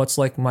themselves, well, what's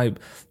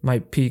my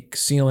peak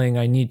ceiling?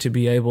 I need to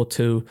be able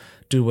to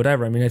do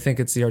whatever. I mean, I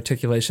think it's the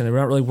articulation. They're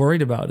not really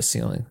worried about a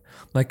ceiling.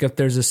 If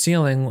there's a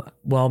ceiling,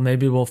 well,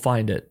 maybe we'll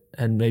find it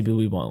and maybe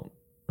we won't,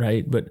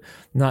 right? But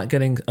not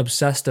getting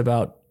obsessed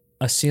about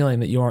a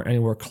ceiling that you aren't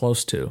anywhere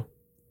close to.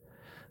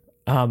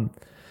 One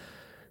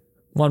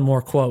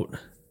more quote.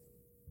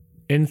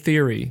 "In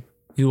theory,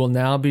 you will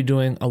now be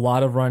doing a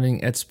lot of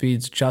running at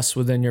speeds just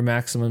within your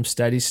maximum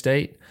steady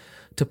state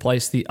to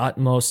place the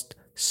utmost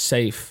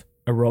safe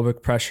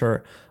aerobic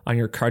pressure on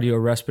your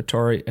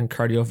cardiorespiratory and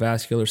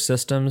cardiovascular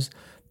systems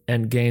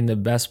and gain the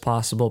best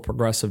possible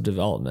progressive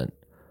development.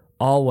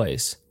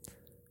 Always,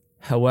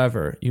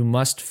 however, you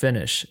must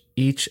finish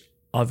each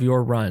of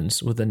your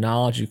runs with the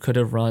knowledge you could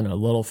have run a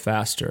little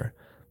faster,"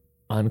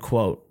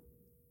 unquote.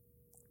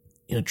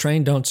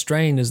 Train, don't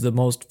strain is the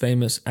most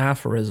famous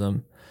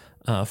aphorism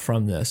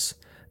from this.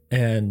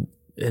 And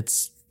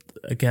it's,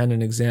 again,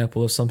 an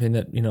example of something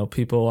that,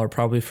 people are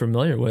probably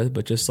familiar with,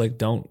 but just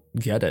don't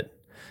get it.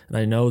 And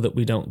I know that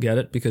we don't get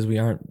it because we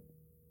aren't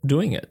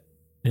doing it.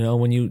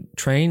 When you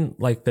train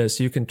like this,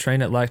 you can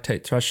train at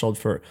lactate threshold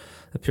for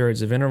the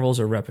periods of intervals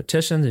or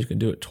repetitions. You can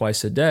do it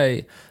twice a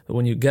day. But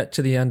when you get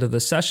to the end of the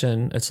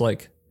session, it's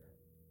like,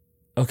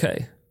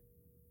 okay,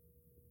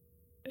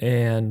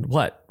 and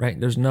what, right?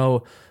 There's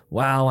no,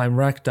 wow, I'm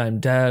wrecked, I'm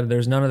dead.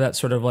 There's none of that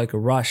sort of like a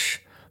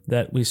rush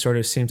that we sort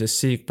of seem to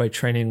seek by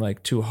training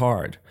like too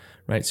hard,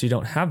 right? So you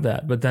don't have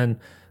that. But then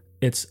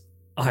it's,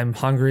 I'm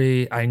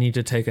hungry, I need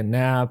to take a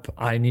nap,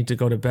 I need to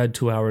go to bed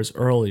 2 hours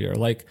earlier.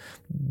 Like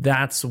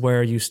that's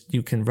where you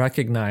can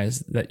recognize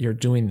that you're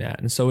doing that.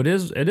 And so it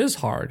is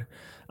hard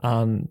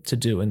to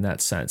do in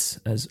that sense,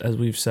 as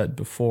we've said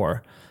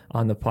before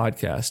on the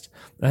podcast.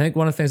 I think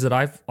one of the things that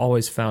I've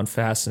always found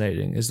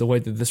fascinating is the way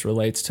that this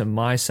relates to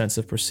my sense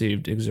of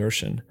perceived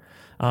exertion.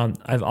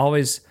 I've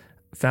always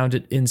found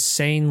it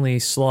insanely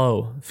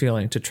slow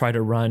feeling to try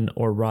to run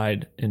or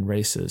ride in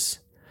races.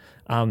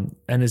 And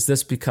is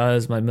this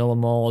because my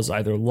millimole is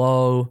either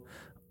low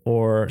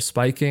or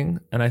spiking?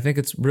 And I think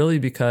it's really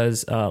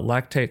because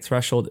lactate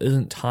threshold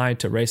isn't tied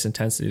to race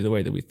intensity the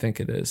way that we think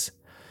it is.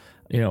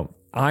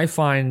 I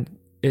find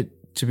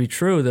it to be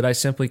true that I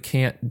simply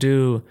can't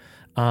do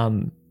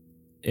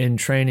in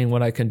training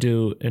what I can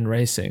do in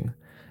racing.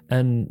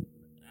 And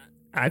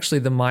actually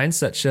the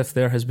mindset shift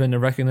there has been to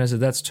recognize that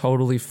that's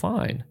totally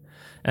fine.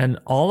 And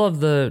all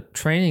of the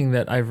training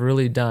that I've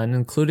really done,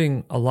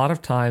 including a lot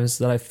of times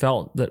that I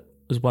felt that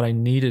was what I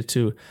needed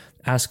to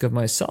ask of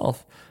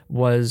myself,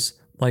 was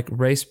like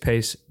race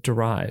pace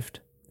derived,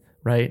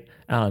 right?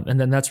 And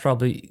then that's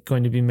probably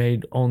going to be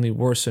made only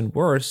worse and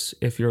worse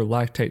if your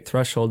lactate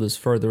threshold is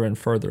further and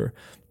further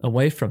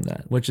away from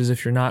that, which is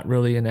if you're not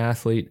really an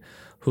athlete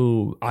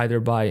who either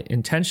by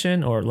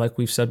intention or, like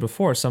we've said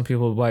before, some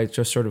people by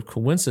just sort of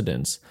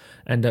coincidence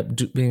end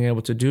up being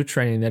able to do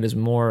training that is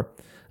more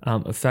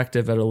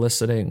effective at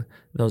eliciting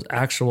those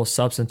actual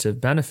substantive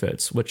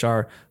benefits, which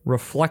are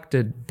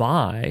reflected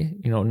by,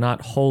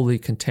 not wholly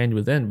contained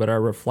within, but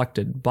are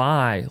reflected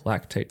by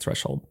lactate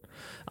threshold,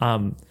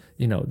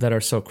 that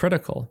are so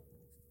critical.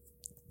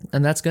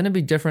 And that's going to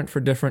be different for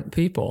different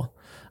people.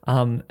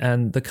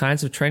 And the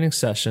kinds of training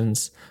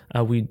sessions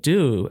we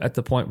do at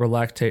the point where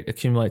lactate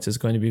accumulates is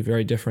going to be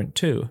very different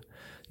too.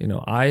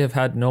 I have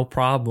had no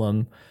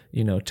problem,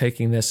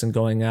 taking this and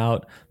going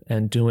out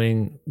and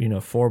doing,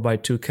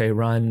 4x2K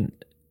run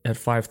at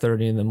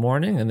 5:30 in the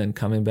morning and then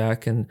coming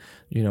back and,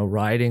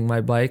 riding my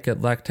bike at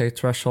lactate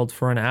threshold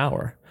for an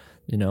hour,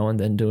 and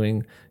then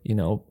doing,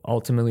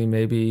 ultimately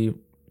maybe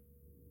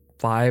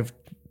 5,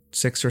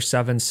 6 or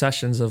 7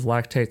 sessions of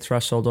lactate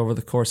threshold over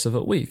the course of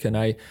a week. And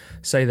I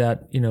say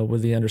that,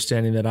 with the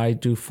understanding that I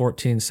do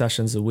 14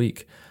 sessions a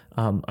week,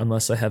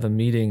 unless I have a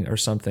meeting or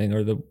something,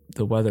 or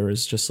the weather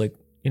is just like,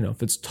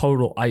 if it's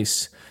total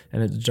ice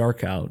and it's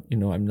dark out,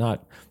 I'm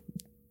not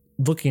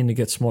looking to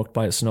get smoked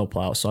by a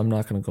snowplow. So I'm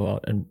not going to go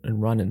out and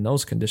run in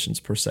those conditions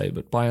per se.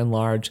 But by and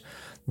large,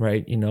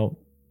 right,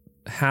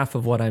 half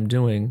of what I'm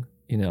doing,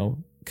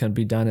 can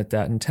be done at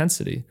that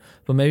intensity.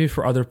 But maybe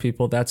for other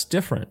people, that's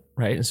different,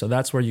 right? And so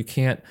that's where you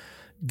can't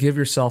give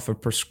yourself a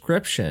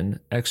prescription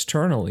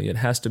externally. It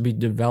has to be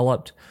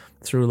developed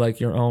through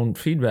like your own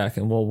feedback.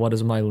 And well, what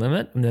is my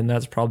limit? And then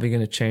that's probably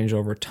going to change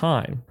over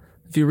time.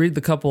 If you read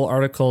the couple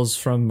articles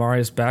from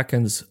Marius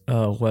Bacon's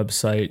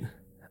website,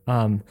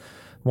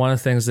 one of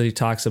the things that he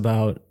talks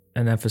about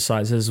and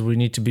emphasizes is we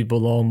need to be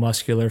below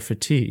muscular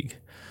fatigue.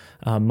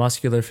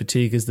 Muscular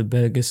fatigue is the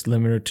biggest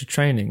limiter to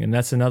training. And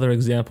that's another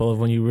example of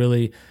when you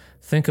really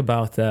think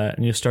about that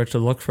and you start to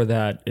look for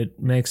that,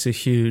 it makes a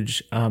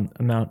huge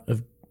amount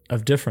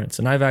of difference.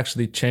 And I've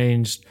actually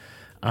changed,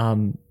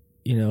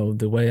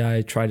 the way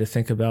I try to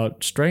think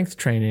about strength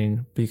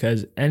training,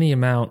 because any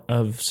amount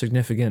of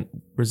significant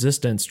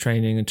resistance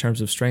training in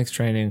terms of strength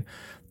training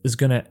is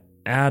going to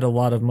add a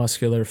lot of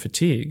muscular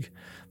fatigue.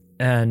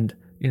 And,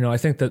 I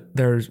think that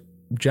there's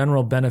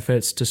general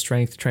benefits to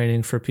strength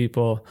training for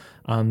people.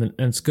 And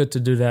it's good to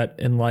do that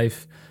in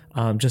life,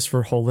 just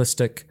for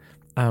holistic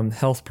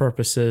health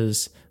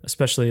purposes,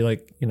 especially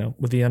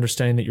with the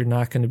understanding that you're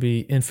not going to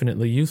be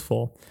infinitely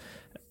youthful.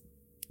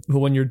 But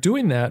when you're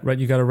doing that, right,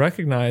 you got to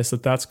recognize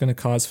that that's going to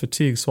cause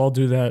fatigue. So I'll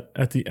do that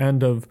at the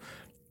end of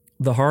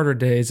the harder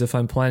days if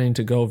I'm planning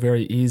to go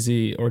very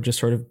easy or just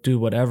sort of do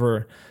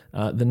whatever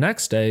the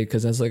next day,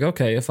 because it's like,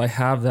 okay, if I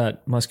have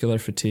that muscular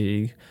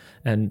fatigue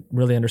and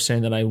really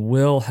understand that I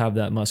will have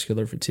that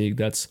muscular fatigue,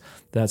 that's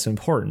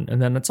important.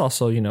 And then it's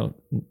also,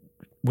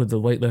 with the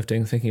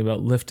weightlifting, thinking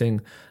about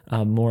lifting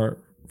more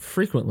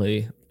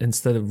frequently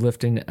instead of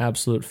lifting to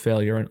absolute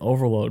failure and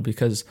overload,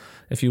 because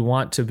if you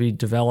want to be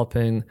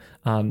developing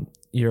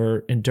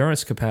your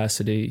endurance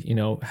capacity,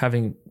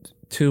 having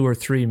 2 or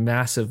 3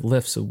 massive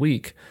lifts a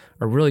week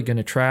are really going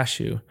to trash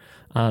you.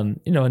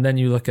 And then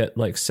you look at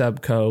like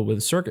Sebco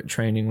with circuit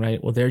training,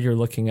 right? Well, there you're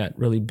looking at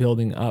really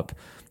building up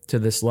to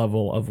this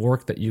level of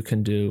work that you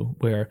can do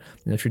where,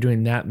 if you're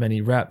doing that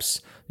many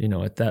reps,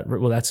 at that,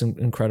 well, that's an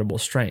incredible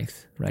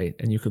strength, right?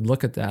 And you could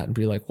look at that and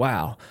be like,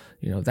 wow,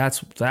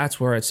 that's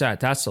where it's at.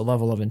 That's the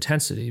level of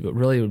intensity. But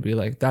really it would be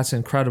like, that's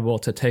incredible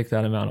to take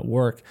that amount of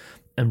work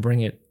and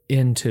bring it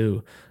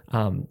into,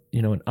 and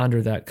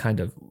under that kind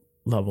of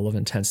level of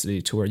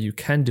intensity to where you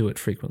can do it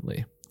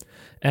frequently.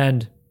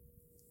 And,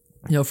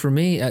 for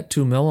me at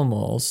 2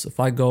 millimoles, if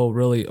I go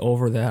really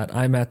over that,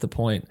 I'm at the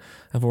point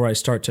of where I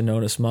start to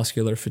notice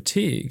muscular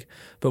fatigue.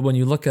 But when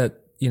you look at,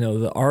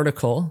 the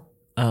article,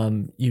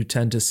 you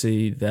tend to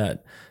see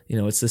that,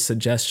 it's the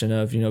suggestion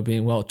of,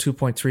 being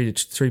 2.3 to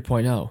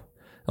 3.0.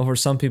 And for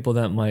some people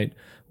that might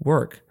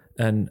work.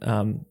 And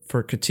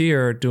for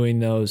Katir, doing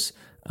those,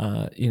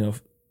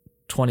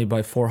 20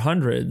 by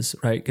 400s,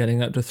 right,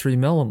 getting up to 3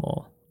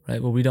 millimole,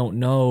 right? Well, we don't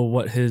know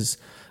what his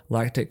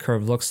lactate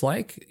curve looks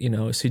like.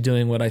 Is he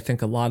doing what I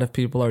think a lot of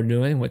people are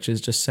doing, which is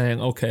just saying,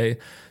 okay,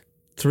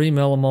 3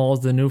 millimole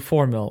is the new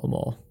 4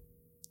 millimole,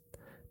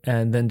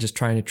 and then just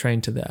trying to train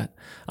to that.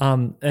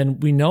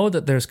 And we know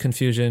that there's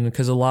confusion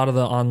because a lot of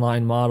the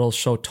online models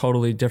show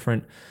totally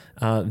different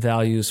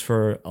values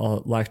for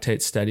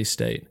lactate steady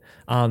state.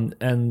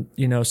 And,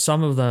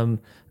 some of them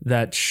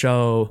that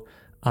show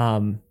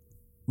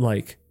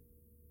like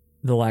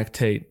the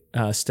lactate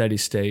steady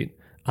state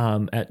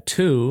at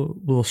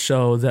 2 will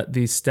show that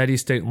the steady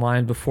state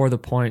line before the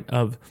point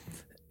of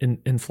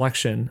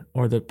inflection,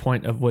 or the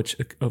point of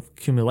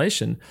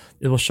accumulation,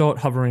 it will show it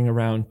hovering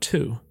around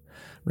 2,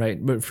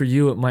 right? But for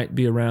you, it might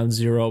be around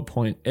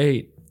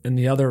 0.8. And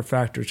the other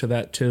factor to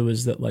that too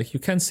is that you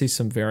can see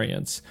some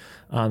variance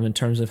in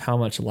terms of how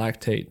much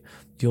lactate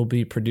you'll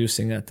be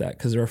producing at that,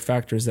 because there are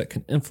factors that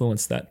can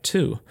influence that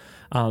too.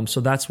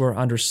 So that's where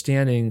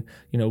understanding,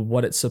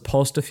 what it's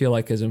supposed to feel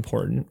like is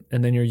important.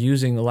 And then you're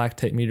using the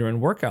lactate meter in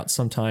workouts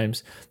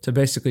sometimes to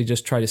basically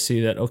just try to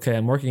see that, okay,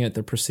 I'm working at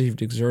the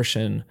perceived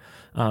exertion.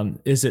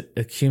 Is it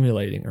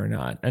accumulating or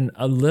not? And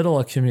a little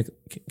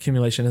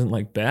accumulation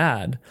isn't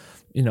bad,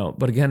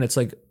 but again, it's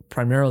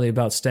primarily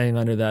about staying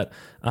under that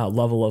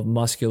level of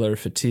muscular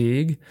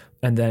fatigue,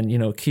 and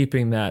then,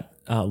 keeping that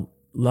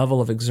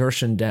level of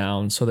exertion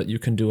down so that you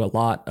can do a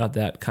lot of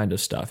that kind of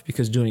stuff,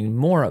 because doing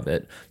more of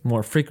it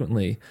more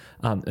frequently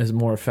is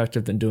more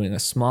effective than doing a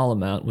small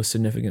amount with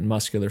significant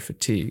muscular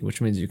fatigue,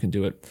 which means you can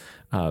do it,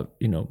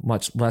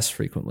 much less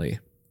frequently.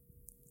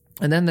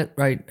 And then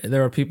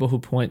there are people who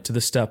point to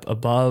the step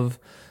above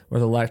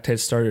where the lactate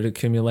started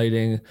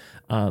accumulating,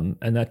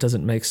 and that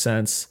doesn't make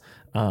sense.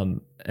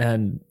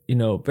 And,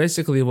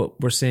 basically what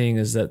we're seeing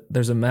is that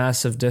there's a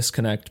massive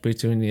disconnect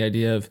between the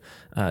idea of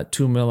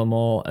 2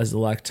 millimole as the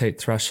lactate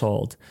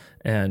threshold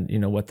and,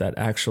 what that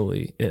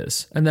actually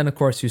is. And then, of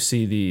course, you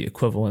see the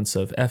equivalence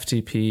of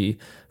FTP,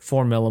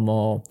 4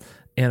 millimole,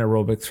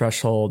 anaerobic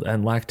threshold,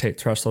 and lactate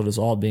threshold as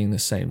all being the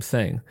same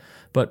thing.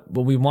 But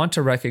what we want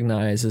to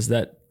recognize is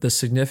that the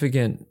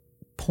significant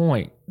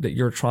point that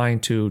you're trying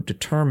to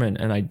determine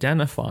and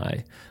identify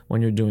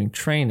when you're doing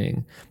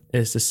training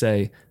is to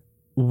say,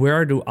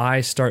 where do I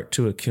start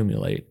to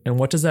accumulate, and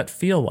what does that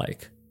feel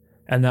like?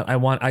 And that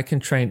I can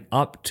train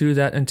up to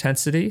that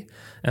intensity,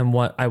 and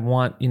what I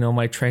want,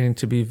 my training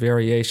to be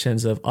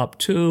variations of up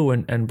to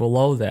and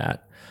below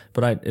that.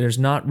 But there's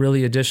not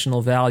really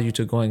additional value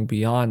to going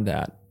beyond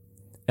that.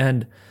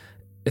 And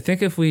I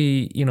think if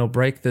we,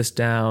 break this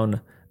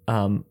down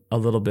a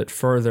little bit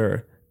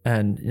further,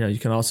 and, you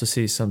can also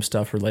see some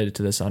stuff related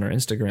to this on our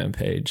Instagram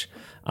page.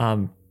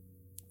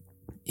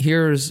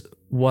 Here's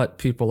what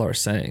people are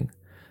saying.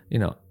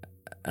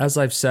 As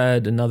I've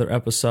said in other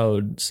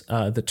episodes,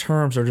 the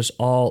terms are just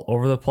all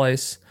over the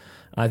place.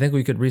 I think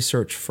we could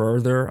research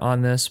further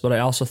on this, but I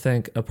also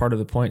think a part of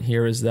the point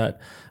here is that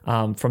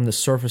from the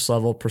surface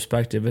level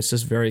perspective, it's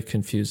just very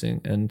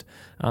confusing. And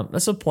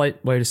that's a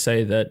polite way to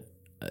say that,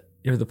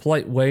 the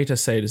polite way to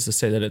say it is to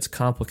say that it's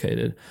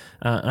complicated.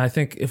 And I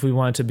think if we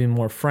wanted to be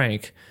more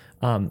frank,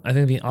 I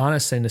think the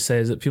honest thing to say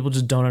is that people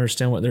just don't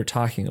understand what they're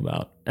talking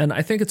about. And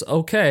I think it's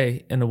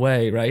okay in a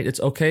way, right? It's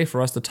okay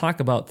for us to talk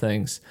about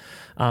things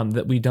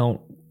that we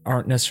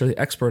aren't necessarily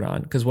expert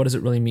on, because what does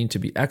it really mean to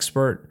be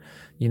expert?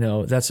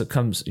 That's what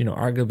comes,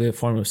 arguably a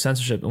form of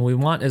censorship. And what we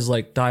want is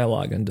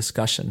dialogue and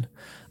discussion.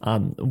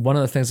 One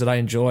of the things that I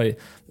enjoy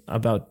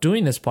about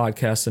doing this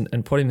podcast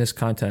and putting this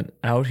content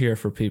out here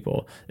for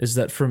people is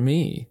that for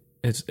me,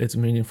 it's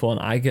meaningful, and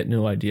I get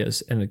new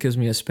ideas, and it gives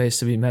me a space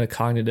to be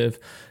metacognitive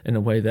in a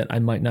way that I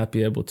might not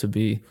be able to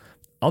be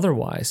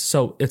otherwise.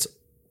 So it's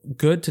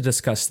good to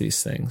discuss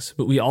these things,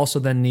 but we also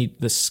then need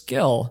the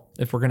skill.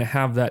 If we're going to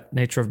have that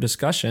nature of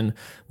discussion,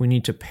 we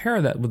need to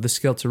pair that with the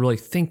skill to really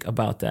think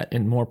about that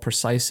in more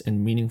precise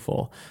and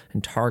meaningful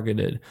and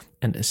targeted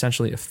and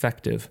essentially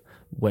effective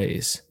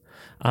ways.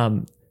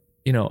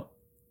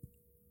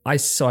 I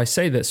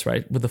say this,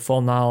 right, with the full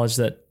knowledge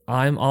that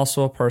I'm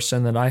also a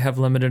person, that I have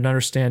limited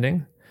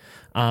understanding.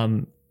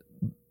 But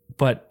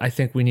I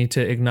think we need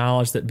to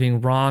acknowledge that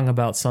being wrong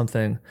about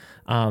something,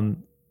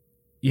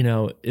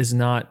 is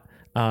not,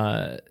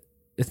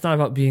 it's not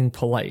about being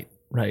polite,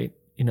 right?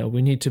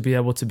 We need to be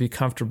able to be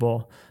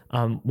comfortable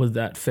with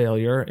that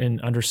failure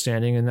and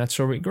understanding, and that's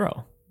where we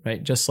grow,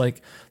 right? Just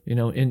like,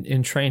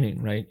 in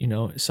training, right?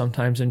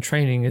 Sometimes in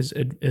training is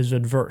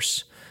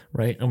adverse,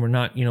 right? And we're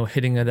not,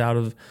 hitting it out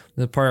of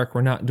the park.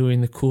 We're not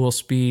doing the cool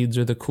speeds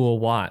or the cool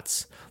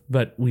watts,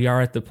 but we are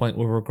at the point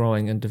where we're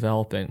growing and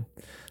developing.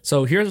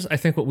 So here's, I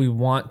think, what we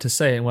want to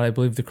say, and what I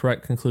believe the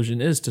correct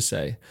conclusion is to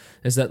say,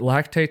 is that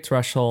lactate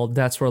threshold,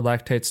 that's where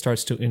lactate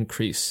starts to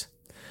increase.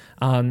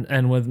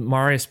 And with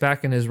Marius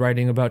back in his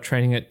writing about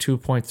training at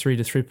 2.3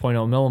 to 3.0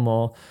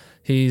 millimole,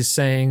 he's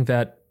saying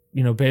that,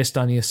 based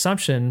on the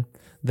assumption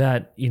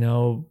that,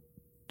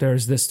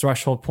 there's this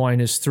threshold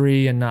point is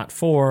 3 and not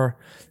 4,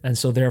 and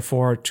so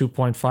therefore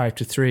 2.5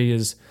 to 3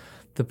 is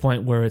the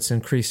point where it's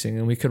increasing.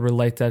 And we could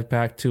relate that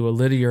back to a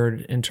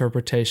Lydiard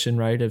interpretation,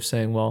 right, of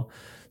saying, well,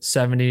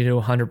 70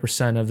 to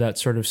 100% of that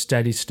sort of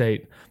steady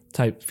state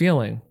type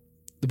feeling.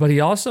 But he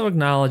also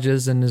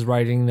acknowledges in his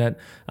writing that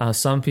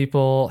some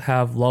people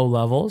have low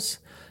levels,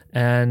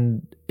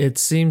 and it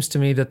seems to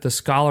me that the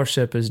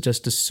scholarship is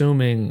just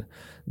assuming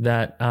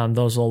that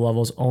those low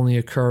levels only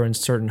occur in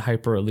certain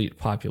hyper-elite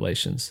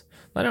populations.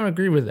 I don't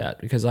agree with that,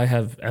 because I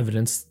have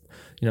evidence,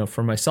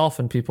 for myself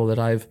and people that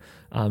I've,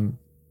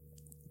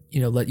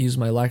 let use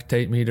my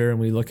lactate meter, and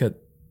we look at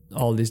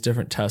all these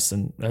different tests,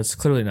 and that's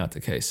clearly not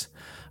the case.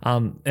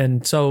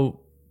 And so,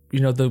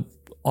 the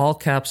all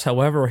caps,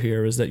 however,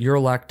 here is that your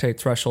lactate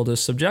threshold is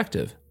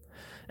subjective.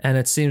 And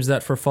it seems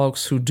that for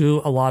folks who do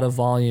a lot of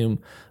volume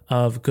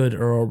of good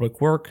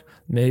aerobic work,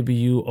 maybe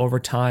you over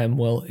time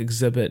will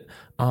exhibit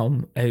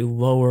a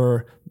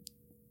lower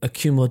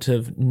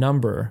accumulative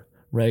number,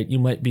 right? You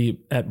might be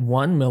at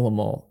 1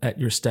 millimole at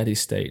your steady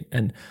state,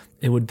 and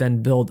it would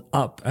then build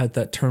up at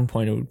that turn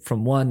point.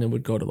 From 1, it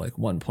would go to like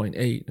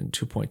 1.8 and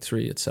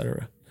 2.3, et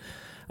cetera.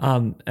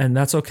 And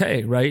that's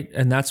okay, right?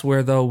 And that's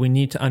where, though, we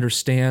need to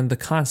understand the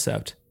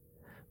concept,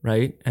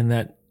 right? And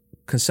that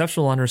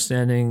conceptual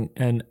understanding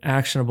and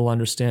actionable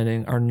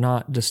understanding are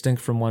not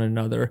distinct from one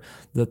another,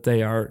 that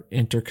they are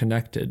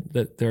interconnected,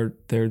 that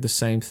they're the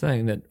same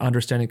thing, that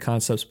understanding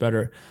concepts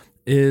better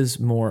is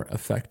more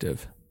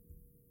effective.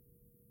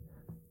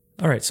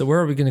 All right, so where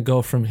are we going to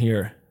go from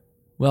here?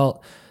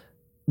 Well,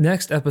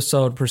 next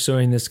episode,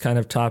 pursuing this kind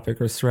of topic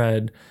or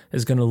thread,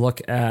 is going to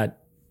look at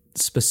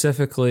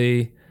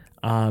specifically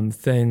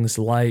things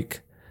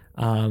like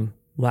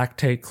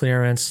lactate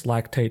clearance,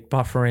 lactate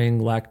buffering,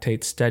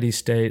 lactate steady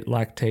state,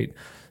 lactate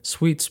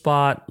sweet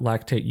spot,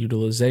 lactate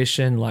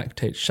utilization,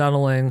 lactate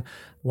shuttling,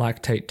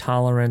 lactate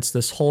tolerance,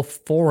 this whole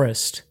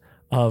forest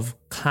of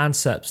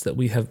concepts that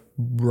we have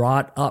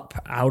brought up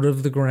out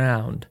of the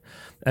ground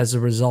as a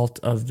result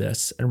of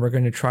this. And we're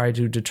going to try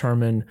to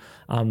determine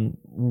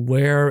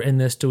where in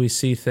this do we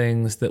see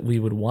things that we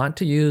would want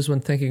to use when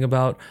thinking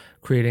about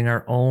creating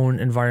our own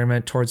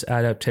environment towards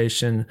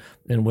adaptation,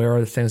 and where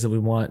are the things that we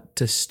want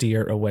to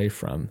steer away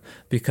from,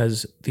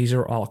 because these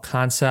are all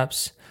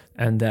concepts,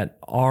 and that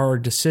our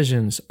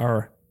decisions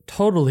are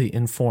totally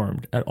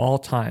informed at all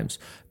times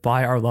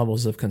by our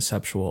levels of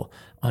conceptual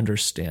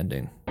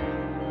understanding.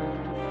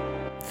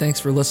 Thanks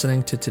for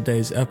listening to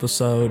today's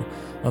episode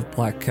of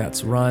Black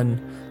Cats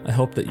Run. I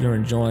hope that you're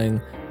enjoying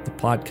the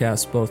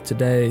podcast both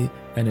today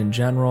and in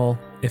general.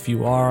 If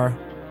you are,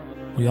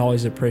 we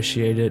always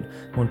appreciate it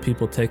when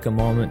people take a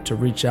moment to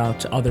reach out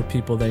to other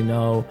people they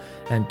know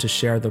and to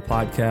share the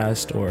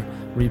podcast or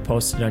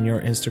repost it on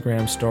your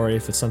Instagram story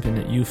if it's something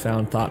that you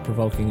found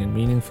thought-provoking and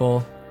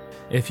meaningful.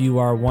 If you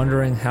are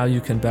wondering how you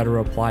can better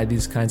apply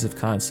these kinds of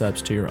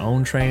concepts to your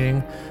own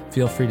training,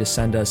 feel free to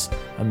send us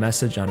a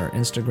message on our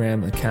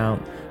Instagram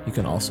account. You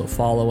can also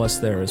follow us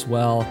there as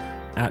well,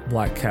 at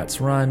Black Cats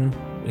Run.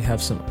 We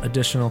have some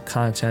additional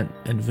content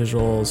and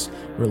visuals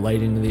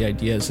relating to the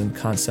ideas and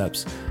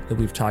concepts that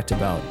we've talked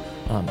about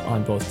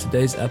on both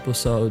today's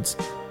episodes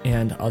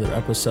and other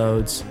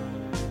episodes.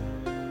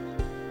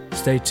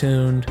 Stay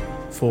tuned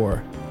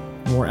for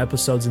more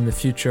episodes in the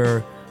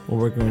future where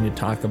we're going to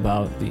talk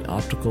about the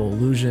optical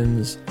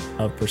illusions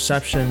of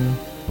perception.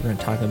 We're going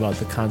to talk about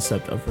the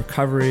concept of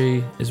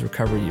recovery. Is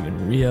recovery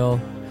even real?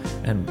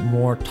 And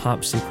more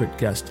top secret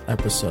guest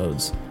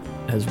episodes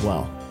as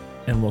well.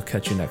 And we'll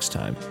catch you next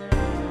time.